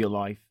do with your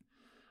life.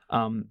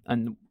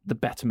 And the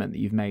betterment that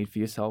you've made for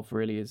yourself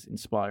really is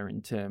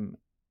inspiring, Tim.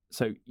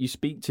 So you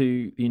speak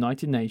to the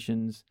United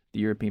Nations, the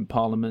European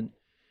Parliament.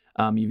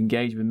 You've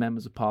engaged with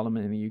members of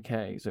Parliament in the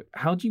UK. So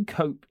how do you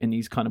cope in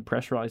these kind of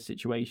pressurized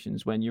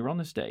situations when you're on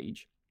a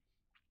stage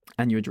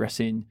and you're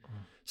addressing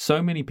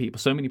so many people,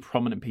 so many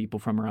prominent people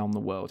from around the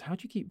world? How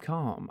do you keep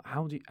calm?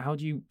 How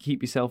do you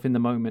keep yourself in the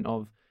moment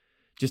of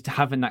just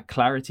having that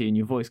clarity in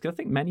your voice? Because I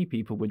think many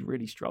people would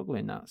really struggle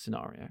in that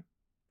scenario.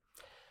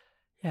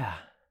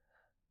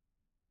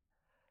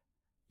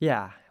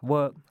 Yeah.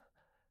 Well,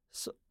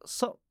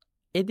 so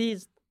it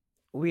is.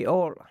 We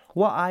all,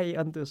 what I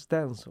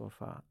understand so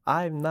far,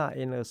 I'm not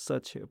in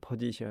such a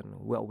position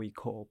what we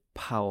call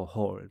power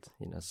hold.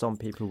 Some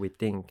people we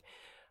think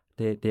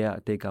they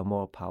got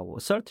more power.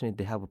 Certainly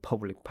they have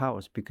public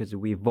powers because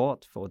we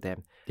vote for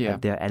them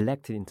and they're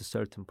elected into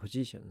certain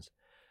positions.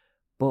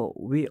 But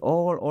we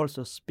all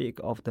also speak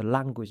of the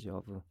language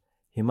of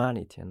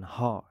humanity and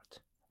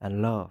heart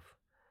and love.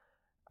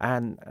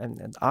 And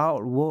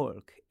our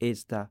work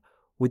is that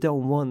we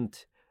don't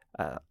want,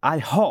 I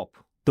hope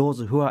those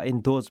who are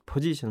in those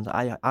positions,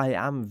 I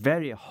am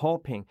very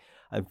hoping,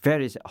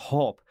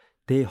 hope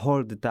they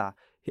hold that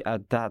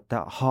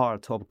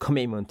heart of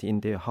commitment in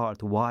their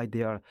heart while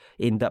they are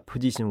in that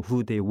position,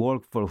 who they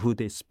work for, who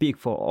they speak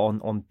for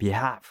on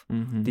behalf.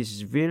 Mm-hmm. This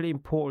is really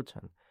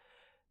important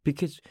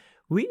because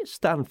we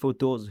stand for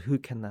those who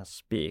cannot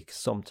speak.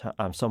 Some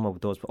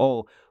of those,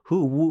 or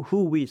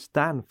who we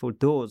stand for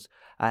those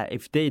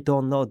if they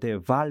don't know their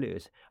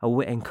values,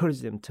 we encourage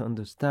them to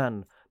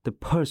understand the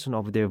person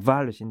of their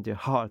values in their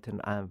heart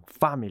and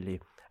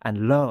family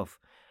and love.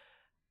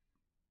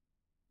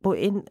 But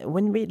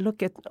when we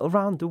look at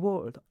around the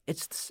world,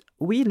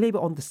 we live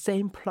on the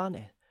same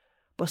planet,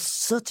 but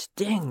such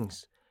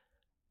things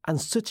and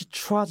such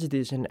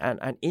tragedies and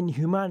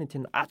inhumanity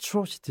and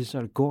atrocities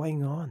are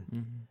going on.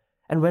 Mm-hmm.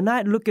 And when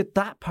I look at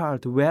that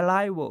part where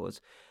I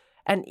was,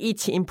 and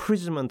each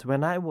imprisonment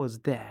when I was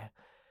there,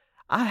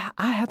 I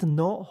had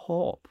no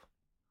hope.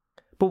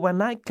 But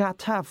when I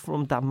got out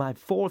from my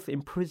fourth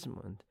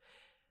imprisonment,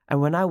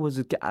 and when I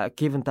was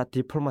given that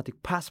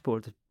diplomatic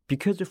passport,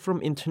 because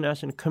from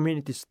international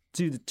communities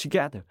stood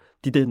together,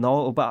 did they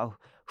know about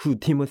who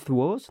Timothy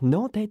was?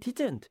 No, they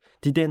didn't.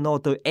 Did they know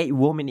the 8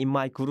 women in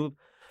my group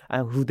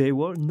and who they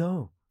were?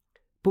 No.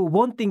 But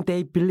one thing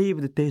they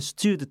believed, they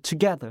stood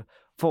together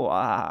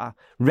for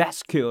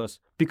rescuers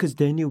because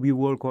they knew we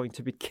were going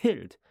to be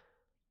killed.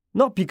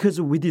 Not because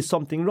we did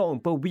something wrong,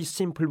 but we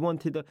simply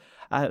wanted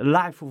a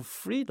life of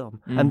freedom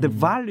and the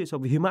values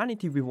of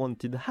humanity we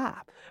wanted to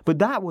have. But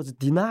that was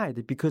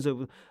denied because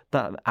of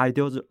the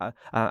ideology,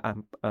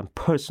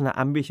 personal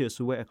ambitions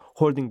were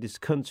holding this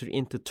country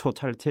into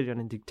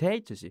totalitarian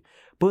dictatorship.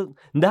 But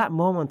that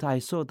moment I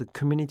saw the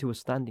community was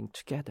standing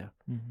together.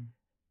 Mm-hmm.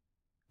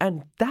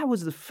 And that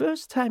was the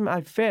first time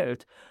I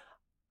felt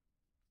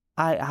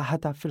I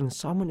had that feeling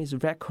someone is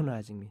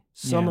recognizing me,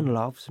 someone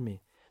loves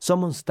me.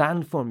 Someone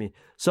stand for me.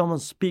 Someone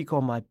speak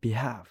on my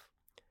behalf.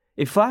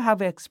 If I have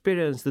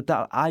experienced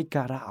that I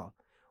got out,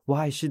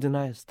 why shouldn't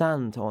I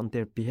stand on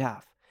their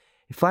behalf?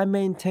 If I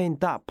maintain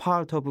that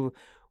part of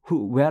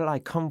where I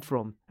come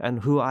from and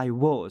who I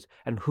was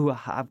and who I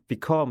have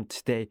become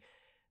today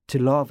to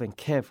love and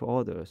care for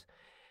others,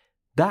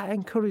 that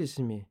encourages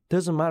me.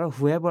 Doesn't matter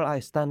whoever I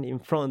stand in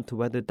front,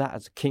 whether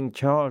that's King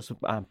Charles,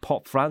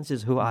 Pope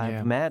Francis, who I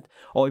have met,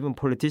 or even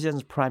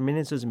politicians, prime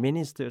ministers,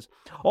 ministers,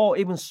 or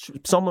even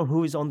someone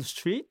who is on the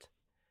street.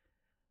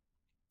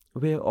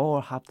 We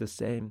all have the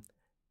same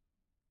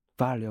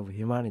value of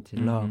humanity,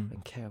 love,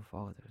 and care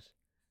for others.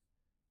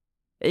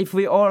 If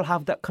we all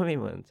have that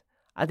commitment,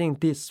 I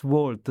think this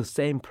world, the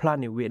same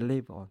planet we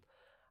live on,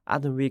 I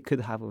think we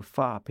could have a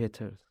far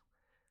better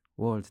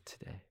world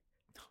today.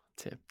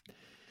 Tim,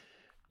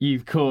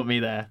 you've caught me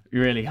there.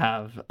 You really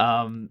have.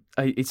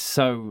 It's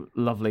so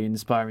lovely,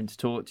 inspiring to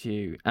talk to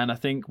you. And I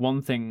think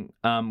one thing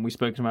we've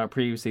spoken about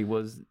previously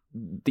was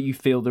that you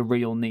feel the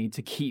real need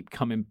to keep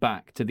coming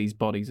back to these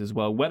bodies as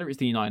well, whether it's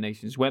the United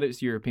Nations, whether it's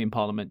the European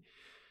Parliament.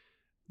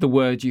 The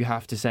words you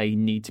have to say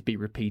need to be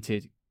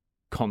repeated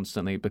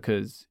constantly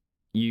because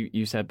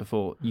you said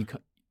before,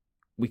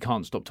 we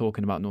can't stop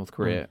talking about North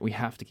Korea. We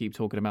have to keep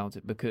talking about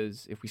it,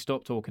 because if we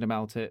stop talking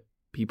about it,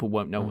 people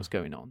won't know what's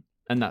going on.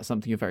 And that's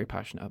something you're very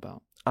passionate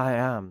about. I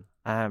am.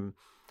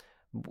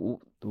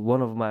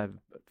 One of my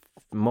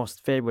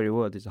most favorite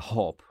words is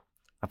hope.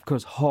 Of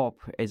course, hope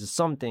is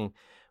something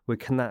we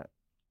cannot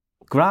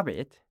grab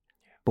it,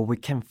 but we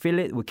can feel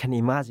it, we can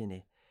imagine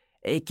it.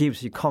 It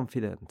gives you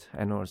confidence,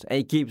 and also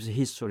it gives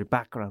history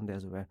background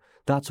as well.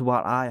 That's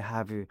what I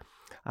have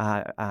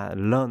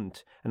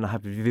learned, and I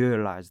have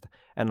realized,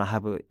 and I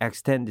have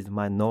extended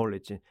my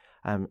knowledge.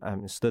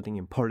 I'm studying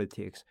in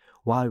politics,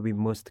 why we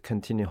must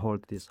continue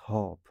hold this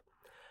hope.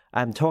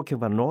 I'm talking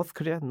about North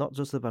Korea, not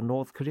just about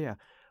North Korea,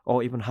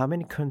 or even how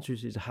many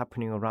countries is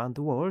happening around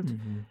the world.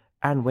 Mm-hmm.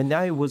 And when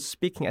I was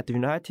speaking at the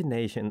United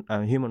Nations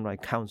Human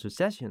Rights Council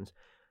sessions,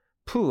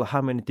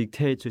 how many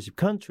dictatorship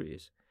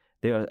countries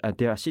they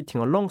are sitting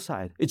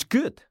alongside. It's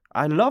good.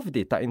 I loved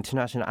it, that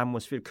international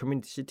atmosphere,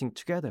 community sitting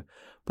together.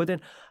 But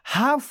then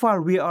how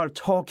far we are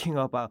talking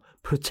about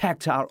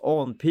protect our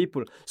own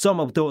people. Some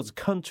of those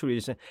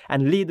countries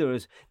and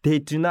leaders, they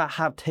do not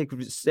have take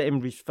the same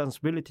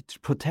responsibility to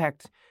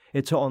protect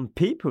its own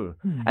people.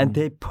 Mm-hmm. And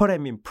they put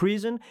them in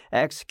prison,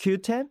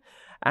 execute them,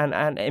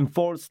 and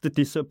enforce the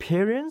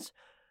disappearance,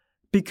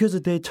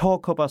 because they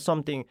talk about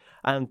something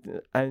and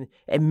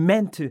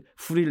meant to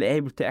freely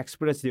able to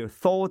express their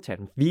thoughts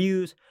and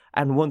views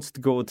and wants to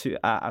go to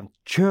a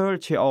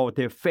church or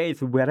their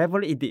faith,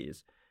 wherever it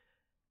is.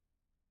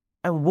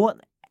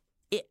 And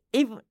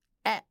if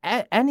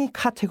any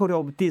category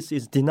of this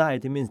is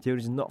denied, it means there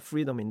is no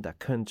freedom in that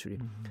country.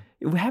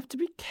 Mm-hmm. We have to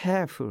be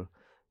careful.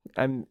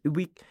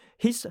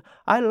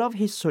 I love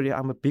history.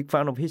 I'm a big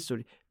fan of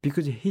history,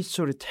 because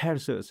history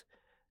tells us,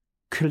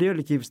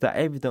 clearly gives the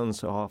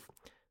evidence of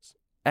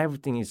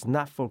everything is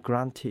not for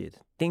granted.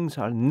 Things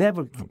are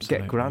never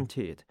get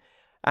granted.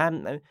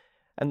 And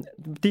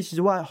this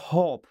is why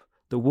hope,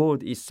 the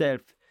word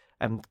itself,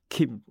 and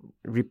keep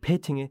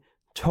repeating it,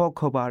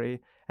 talk about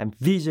it, and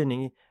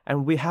visioning it.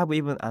 And we have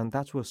even, and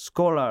that's what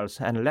scholars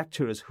and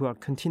lecturers who are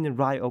continuing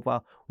to write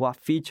about what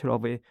feature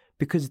of it,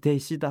 because they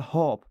see the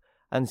hope.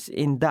 And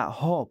in that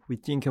hope, we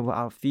think about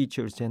our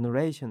future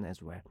generation as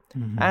well.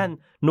 Mm-hmm. And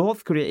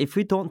North Korea, if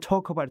we don't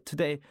talk about it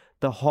today,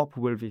 the hope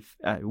will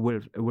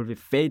be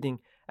fading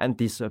and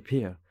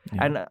disappear.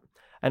 Yeah.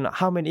 And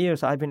how many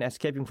years I've been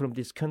escaping from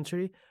this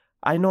country?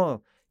 I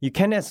know you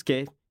can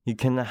escape, you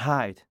cannot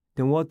hide.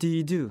 Then what do?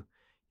 You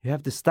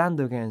have to stand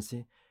against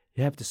it.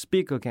 You have to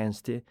speak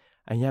against it,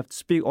 and you have to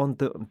speak on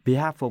the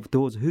behalf of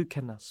those who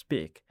cannot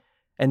speak.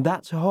 And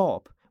that's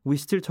hope. We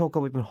still talk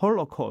about even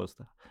Holocaust.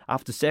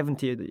 After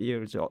 70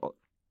 years,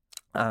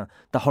 the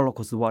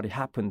Holocaust, what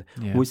happened.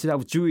 Yeah. We still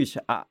have Jewish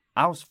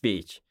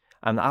Auschwitz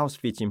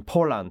in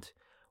Poland.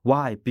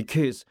 Why?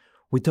 Because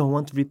we don't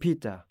want to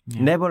repeat that.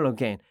 Yeah. Never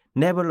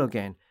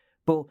again.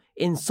 But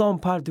in some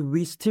part,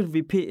 we still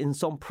repeat in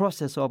some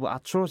process of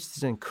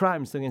atrocities and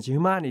crimes against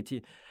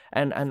humanity,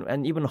 and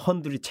even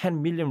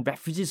 110 million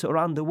refugees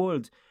around the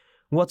world.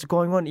 What's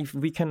going on? If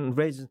we can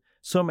raise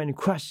so many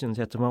questions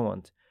at the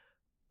moment.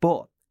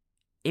 But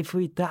if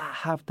we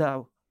have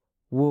that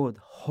word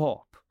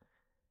hope,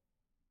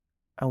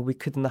 and we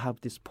couldn't have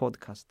this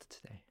podcast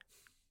today.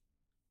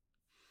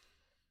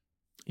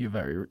 You're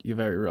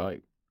very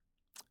right.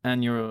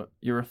 And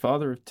you're a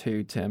father of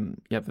two,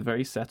 Tim. You have a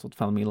very settled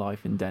family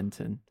life in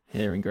Denton,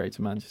 here in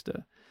Greater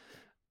Manchester.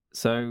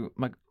 So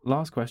my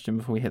last question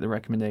before we hit the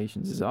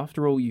recommendations is,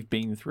 after all you've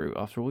been through,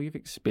 after all you've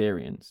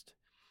experienced,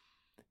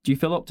 do you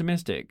feel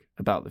optimistic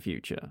about the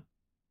future?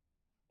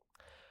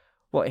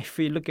 Well, if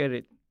we look at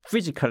it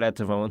physically at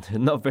the moment,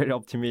 not very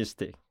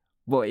optimistic.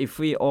 But if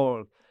we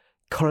all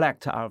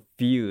collect our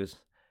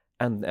views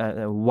and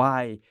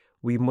why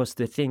we must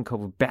think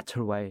of a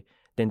better way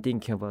than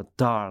thinking about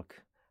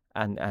dark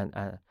and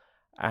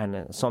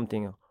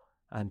something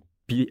and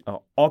be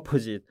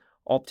opposite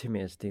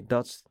optimistic,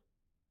 that's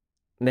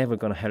never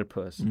gonna help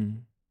us.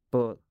 Mm.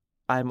 But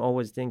I'm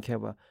always thinking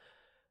about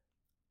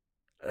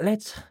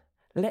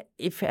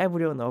if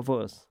every one of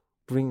us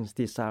brings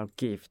this our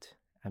gift,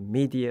 and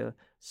media,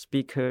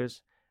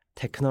 speakers,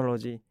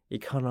 technology,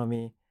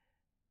 economy,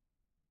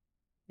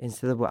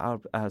 instead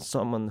of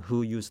someone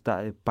who used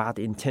that bad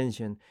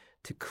intention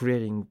to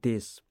creating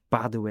this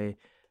bad way,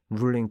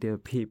 ruling their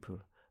people,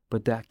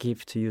 but that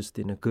gift used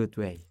in a good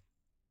way.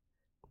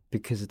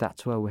 Because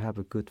that's why we have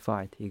a good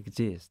fight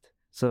exist.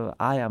 So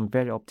I am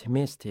very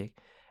optimistic,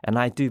 and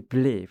I do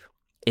believe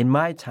in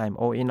my time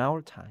or in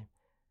our time,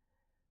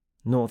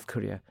 North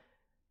Korea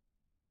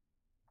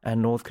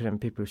and North Korean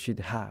people should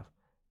have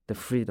the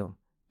freedom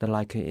that,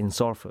 like in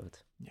Salford,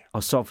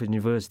 or Salford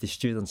University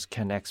students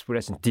can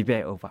express and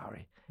debate about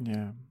it.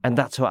 Yeah. And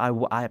that's why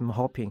I'm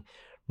hoping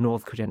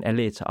North Korean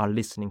elites are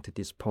listening to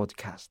this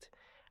podcast,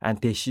 and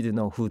they should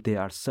know who they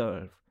are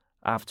served.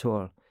 After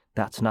all,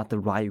 that's not the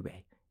right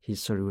way.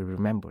 History will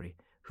remember it,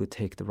 who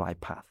take the right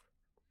path.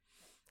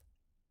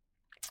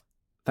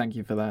 Thank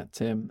you for that,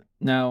 Tim.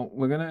 Now,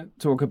 we're going to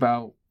talk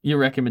about your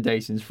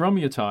recommendations from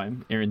your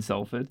time here in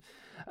Salford,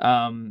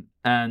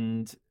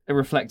 and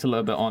reflect a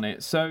little bit on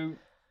it. So,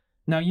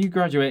 Now, you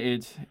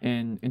graduated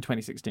in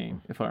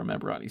 2016, if I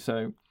remember rightly.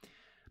 So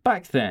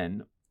back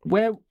then,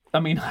 I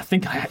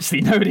think I actually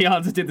know the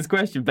answer to this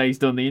question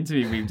based on the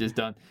interview we've just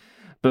done.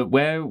 But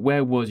where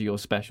was your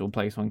special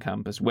place on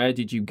campus? Where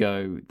did you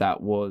go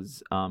that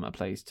was a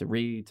place to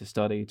read, to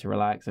study, to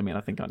relax? I mean,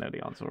 I think I know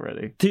the answer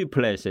already. 2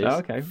 places. Oh,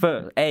 okay.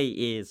 First, A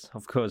is,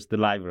 of course, the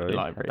library.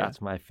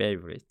 That's my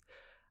favorite.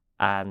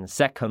 And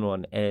second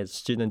one is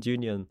Student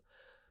Union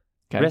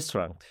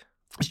restaurant.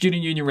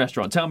 Student Union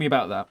restaurant. Tell me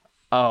about that.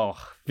 Oh,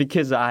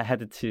 because I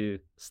had to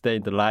stay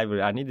in the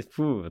library, I needed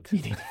food. So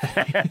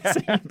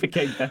you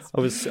became best.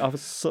 I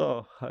was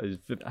so,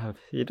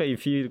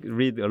 if you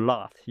read a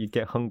lot, you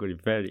get hungry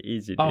very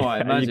easily. Oh,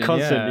 I imagine, and you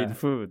constantly need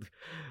food.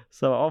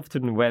 So I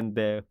often went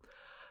there.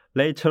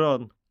 Later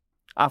on,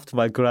 after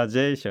my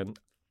graduation,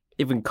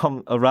 even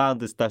come around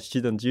the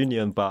Student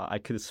Union bar, I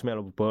could smell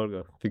a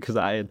burger because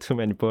I ate too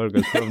many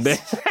burgers from there.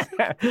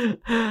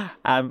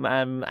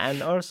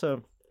 And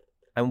also...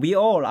 And we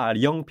all are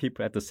young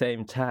people at the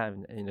same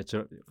time,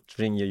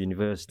 during your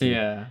university.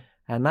 Yeah.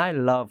 And I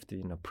loved,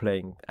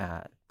 playing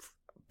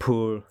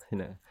pool,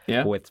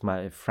 with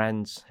my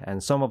friends.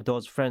 And some of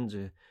those friends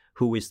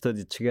who we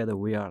studied together,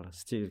 we are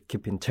still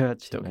keep in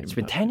touch. It's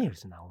been 10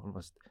 years now,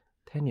 almost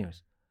 10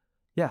 years.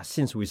 Yeah,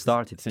 since we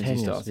started. Since you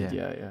started,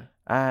 yeah.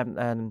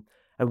 And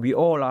we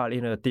all are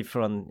in a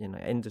different,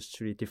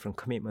 industry, different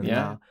commitment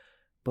now.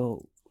 But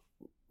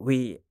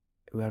we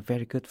are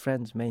very good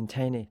friends,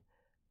 maintain it.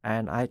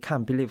 And I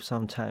can't believe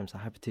sometimes I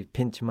have to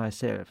pinch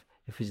myself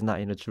if it's not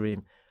in a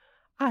dream.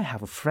 I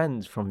have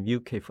friends from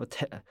UK for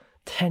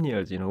 10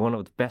 years, one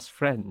of the best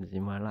friends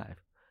in my life.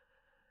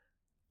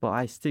 But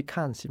I still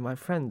can't see my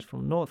friends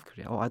from North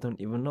Korea. I don't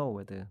even know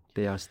whether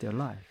they are still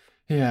alive.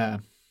 Yeah.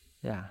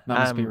 Yeah. That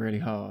must be really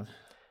hard.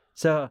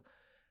 So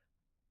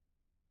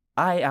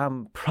I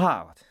am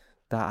proud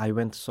that I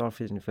went to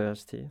Salford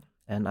University.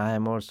 And I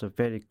am also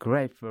very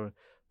grateful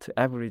to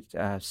every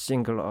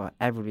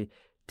every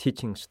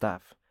teaching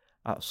staff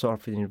at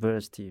Salford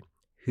University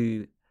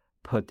who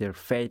put their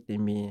faith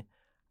in me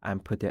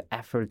and put their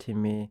effort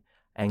in me,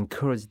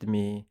 encouraged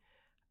me,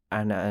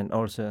 and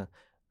also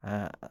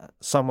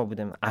some of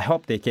them, I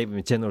hope they gave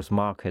me generous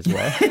mark as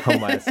well on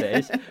my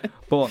essays.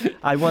 But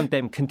I want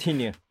them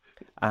continue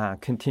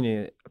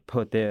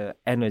put their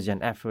energy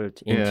and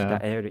effort into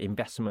that area,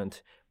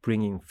 investment,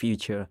 bringing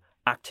future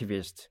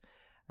activists,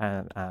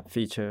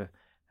 future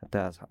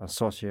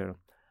social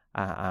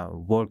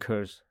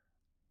workers,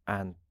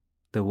 and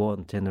the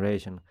one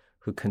generation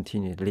who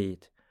continue to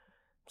lead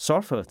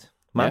Salford,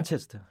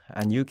 Manchester,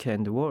 and UK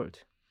and the world.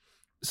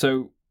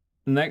 So,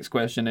 next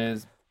question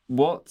is,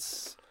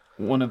 what's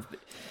one of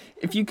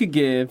if you could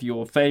give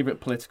your favorite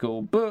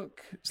political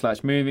book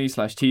 / movie /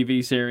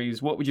 TV series,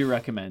 what would you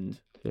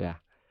recommend? Yeah.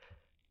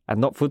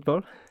 And not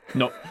football?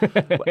 Not.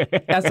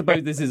 I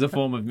suppose this is a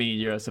form of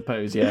media, I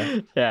suppose, yeah.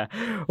 Yeah.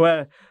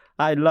 Well,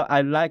 I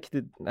liked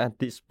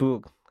this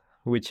book,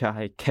 which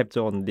I kept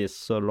on this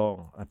so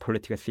long,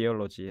 Political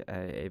Theology.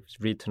 It was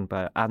written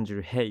by Andrew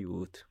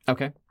Haywood.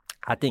 Okay.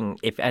 I think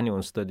if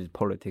anyone studied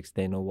politics,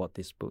 they know what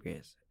this book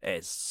is.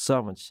 It's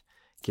so much,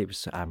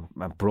 gives a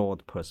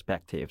broad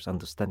perspectives,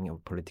 understanding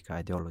of political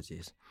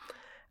ideologies.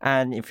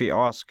 And if you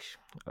ask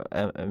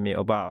me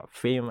about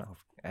film,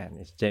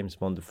 and it's James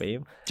Bond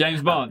film.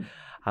 James Bond.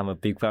 I'm a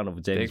big fan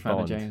of James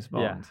Bond.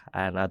 Yeah,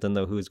 and I don't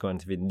know who's going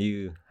to be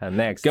new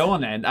next. Go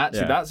on then.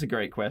 Actually, that's a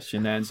great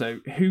question then. So,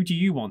 who do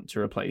you want to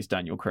replace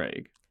Daniel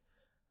Craig?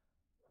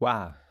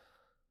 Wow.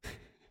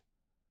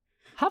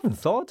 Haven't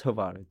thought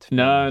about it.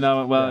 No.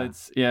 Well,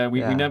 it's we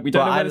don't know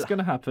when it's going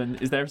to happen.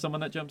 Is there someone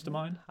that jumps to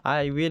mind?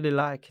 I really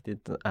liked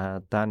it,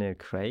 Daniel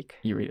Craig.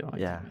 You really liked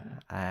him.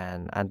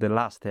 Yeah, and the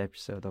last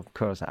episode, of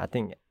course, I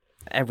think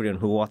everyone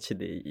who watched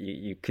it,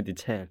 you could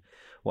tell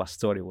what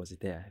story was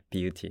there.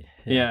 Beauty.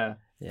 Yeah.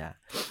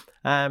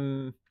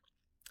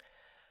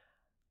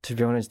 To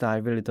be honest, I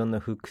really don't know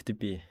who could it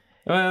be.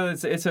 Well,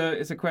 it's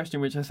a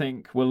question which I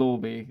think we'll all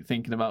be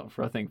thinking about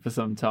for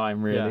some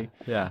time, really.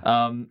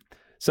 Yeah.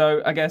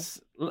 So I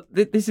guess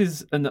this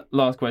is a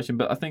last question,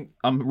 but I think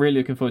I'm really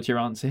looking forward to your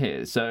answer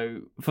here.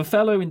 So for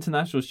fellow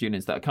international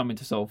students that are coming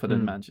to Salford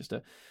and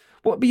Manchester,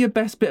 what would be your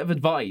best bit of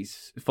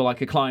advice for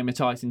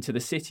acclimatising to the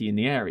city in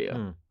the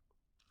area?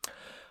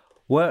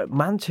 Well,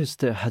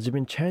 Manchester has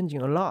been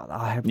changing a lot,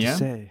 I have to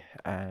say.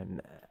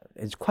 And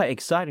it's quite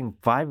exciting,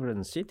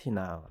 vibrant city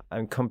now.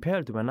 And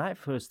compared to when I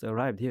first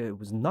arrived here, it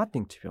was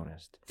nothing, to be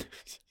honest.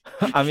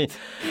 I mean,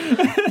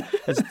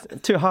 it's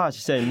too hard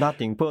to say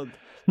nothing, but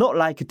not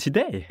like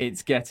today.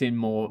 It's getting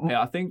more.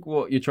 I think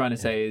what you're trying to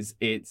say is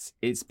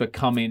it's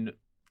becoming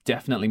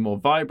definitely more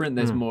vibrant.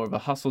 There's more of a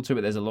hustle to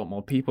it. There's a lot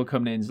more people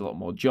coming in. There's a lot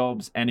more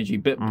jobs, energy,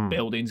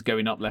 buildings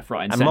going up left,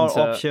 right, and centre.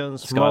 More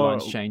options,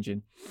 skylines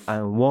changing,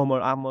 and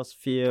warmer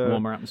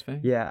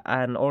atmosphere. Yeah,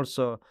 and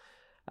also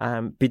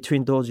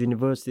between those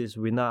universities,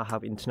 we now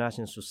have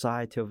international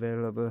society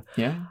available.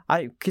 Yeah,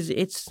 because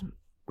it's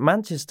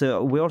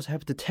Manchester. We also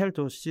have to tell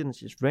those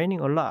students it's raining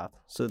a lot.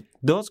 So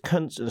those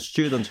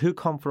students who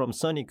come from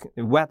sunny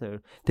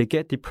weather, they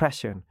get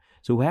depression.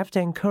 So we have to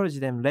encourage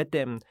them, let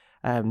them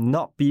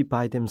not be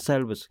by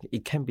themselves.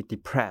 It can be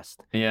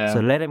depressed. Yeah. So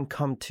let them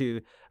come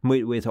to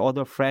meet with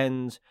other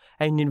friends.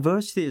 And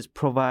universities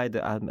provide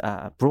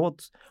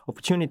broad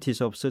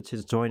opportunities of such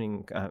as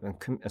joining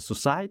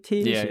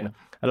societies,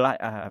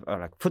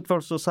 like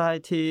football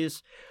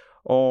societies,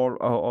 or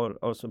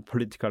also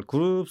political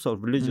groups or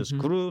religious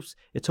groups.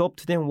 It's up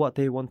to them what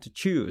they want to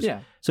choose.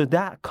 Yeah. So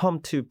that come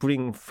to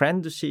bring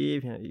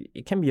friendship.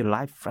 It can be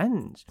life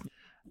friends.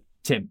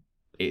 Tim,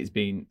 it has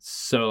been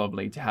so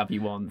lovely to have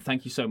you on.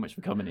 Thank you so much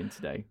for coming in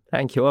today.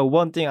 Thank you.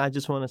 One thing I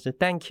just want to say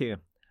thank you.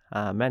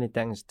 Many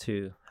thanks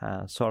to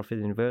Seoul-Fit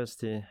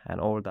University and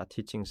all the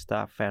teaching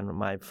staff and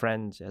my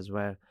friends as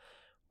well.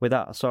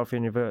 Without Seoul-Fit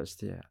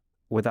University,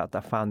 without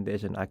the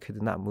foundation, I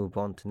could not move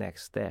on to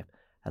next step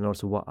and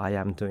also what I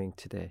am doing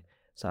today.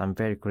 So I'm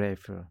very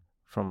grateful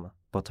from the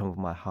bottom of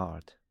my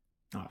heart.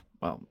 Oh,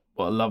 well,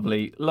 what a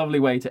lovely, lovely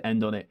way to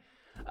end on it.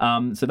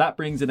 So that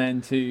brings an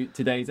end to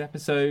today's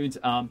episode.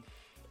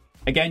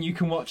 Again, you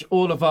can watch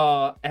all of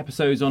our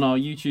episodes on our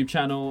YouTube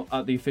channel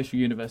at the official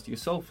University of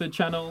Salford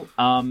channel.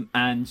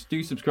 And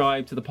do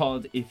subscribe to the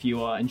pod if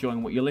you are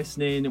enjoying what you're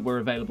listening. We're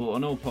available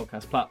on all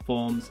podcast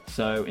platforms.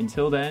 So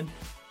until then,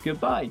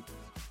 goodbye.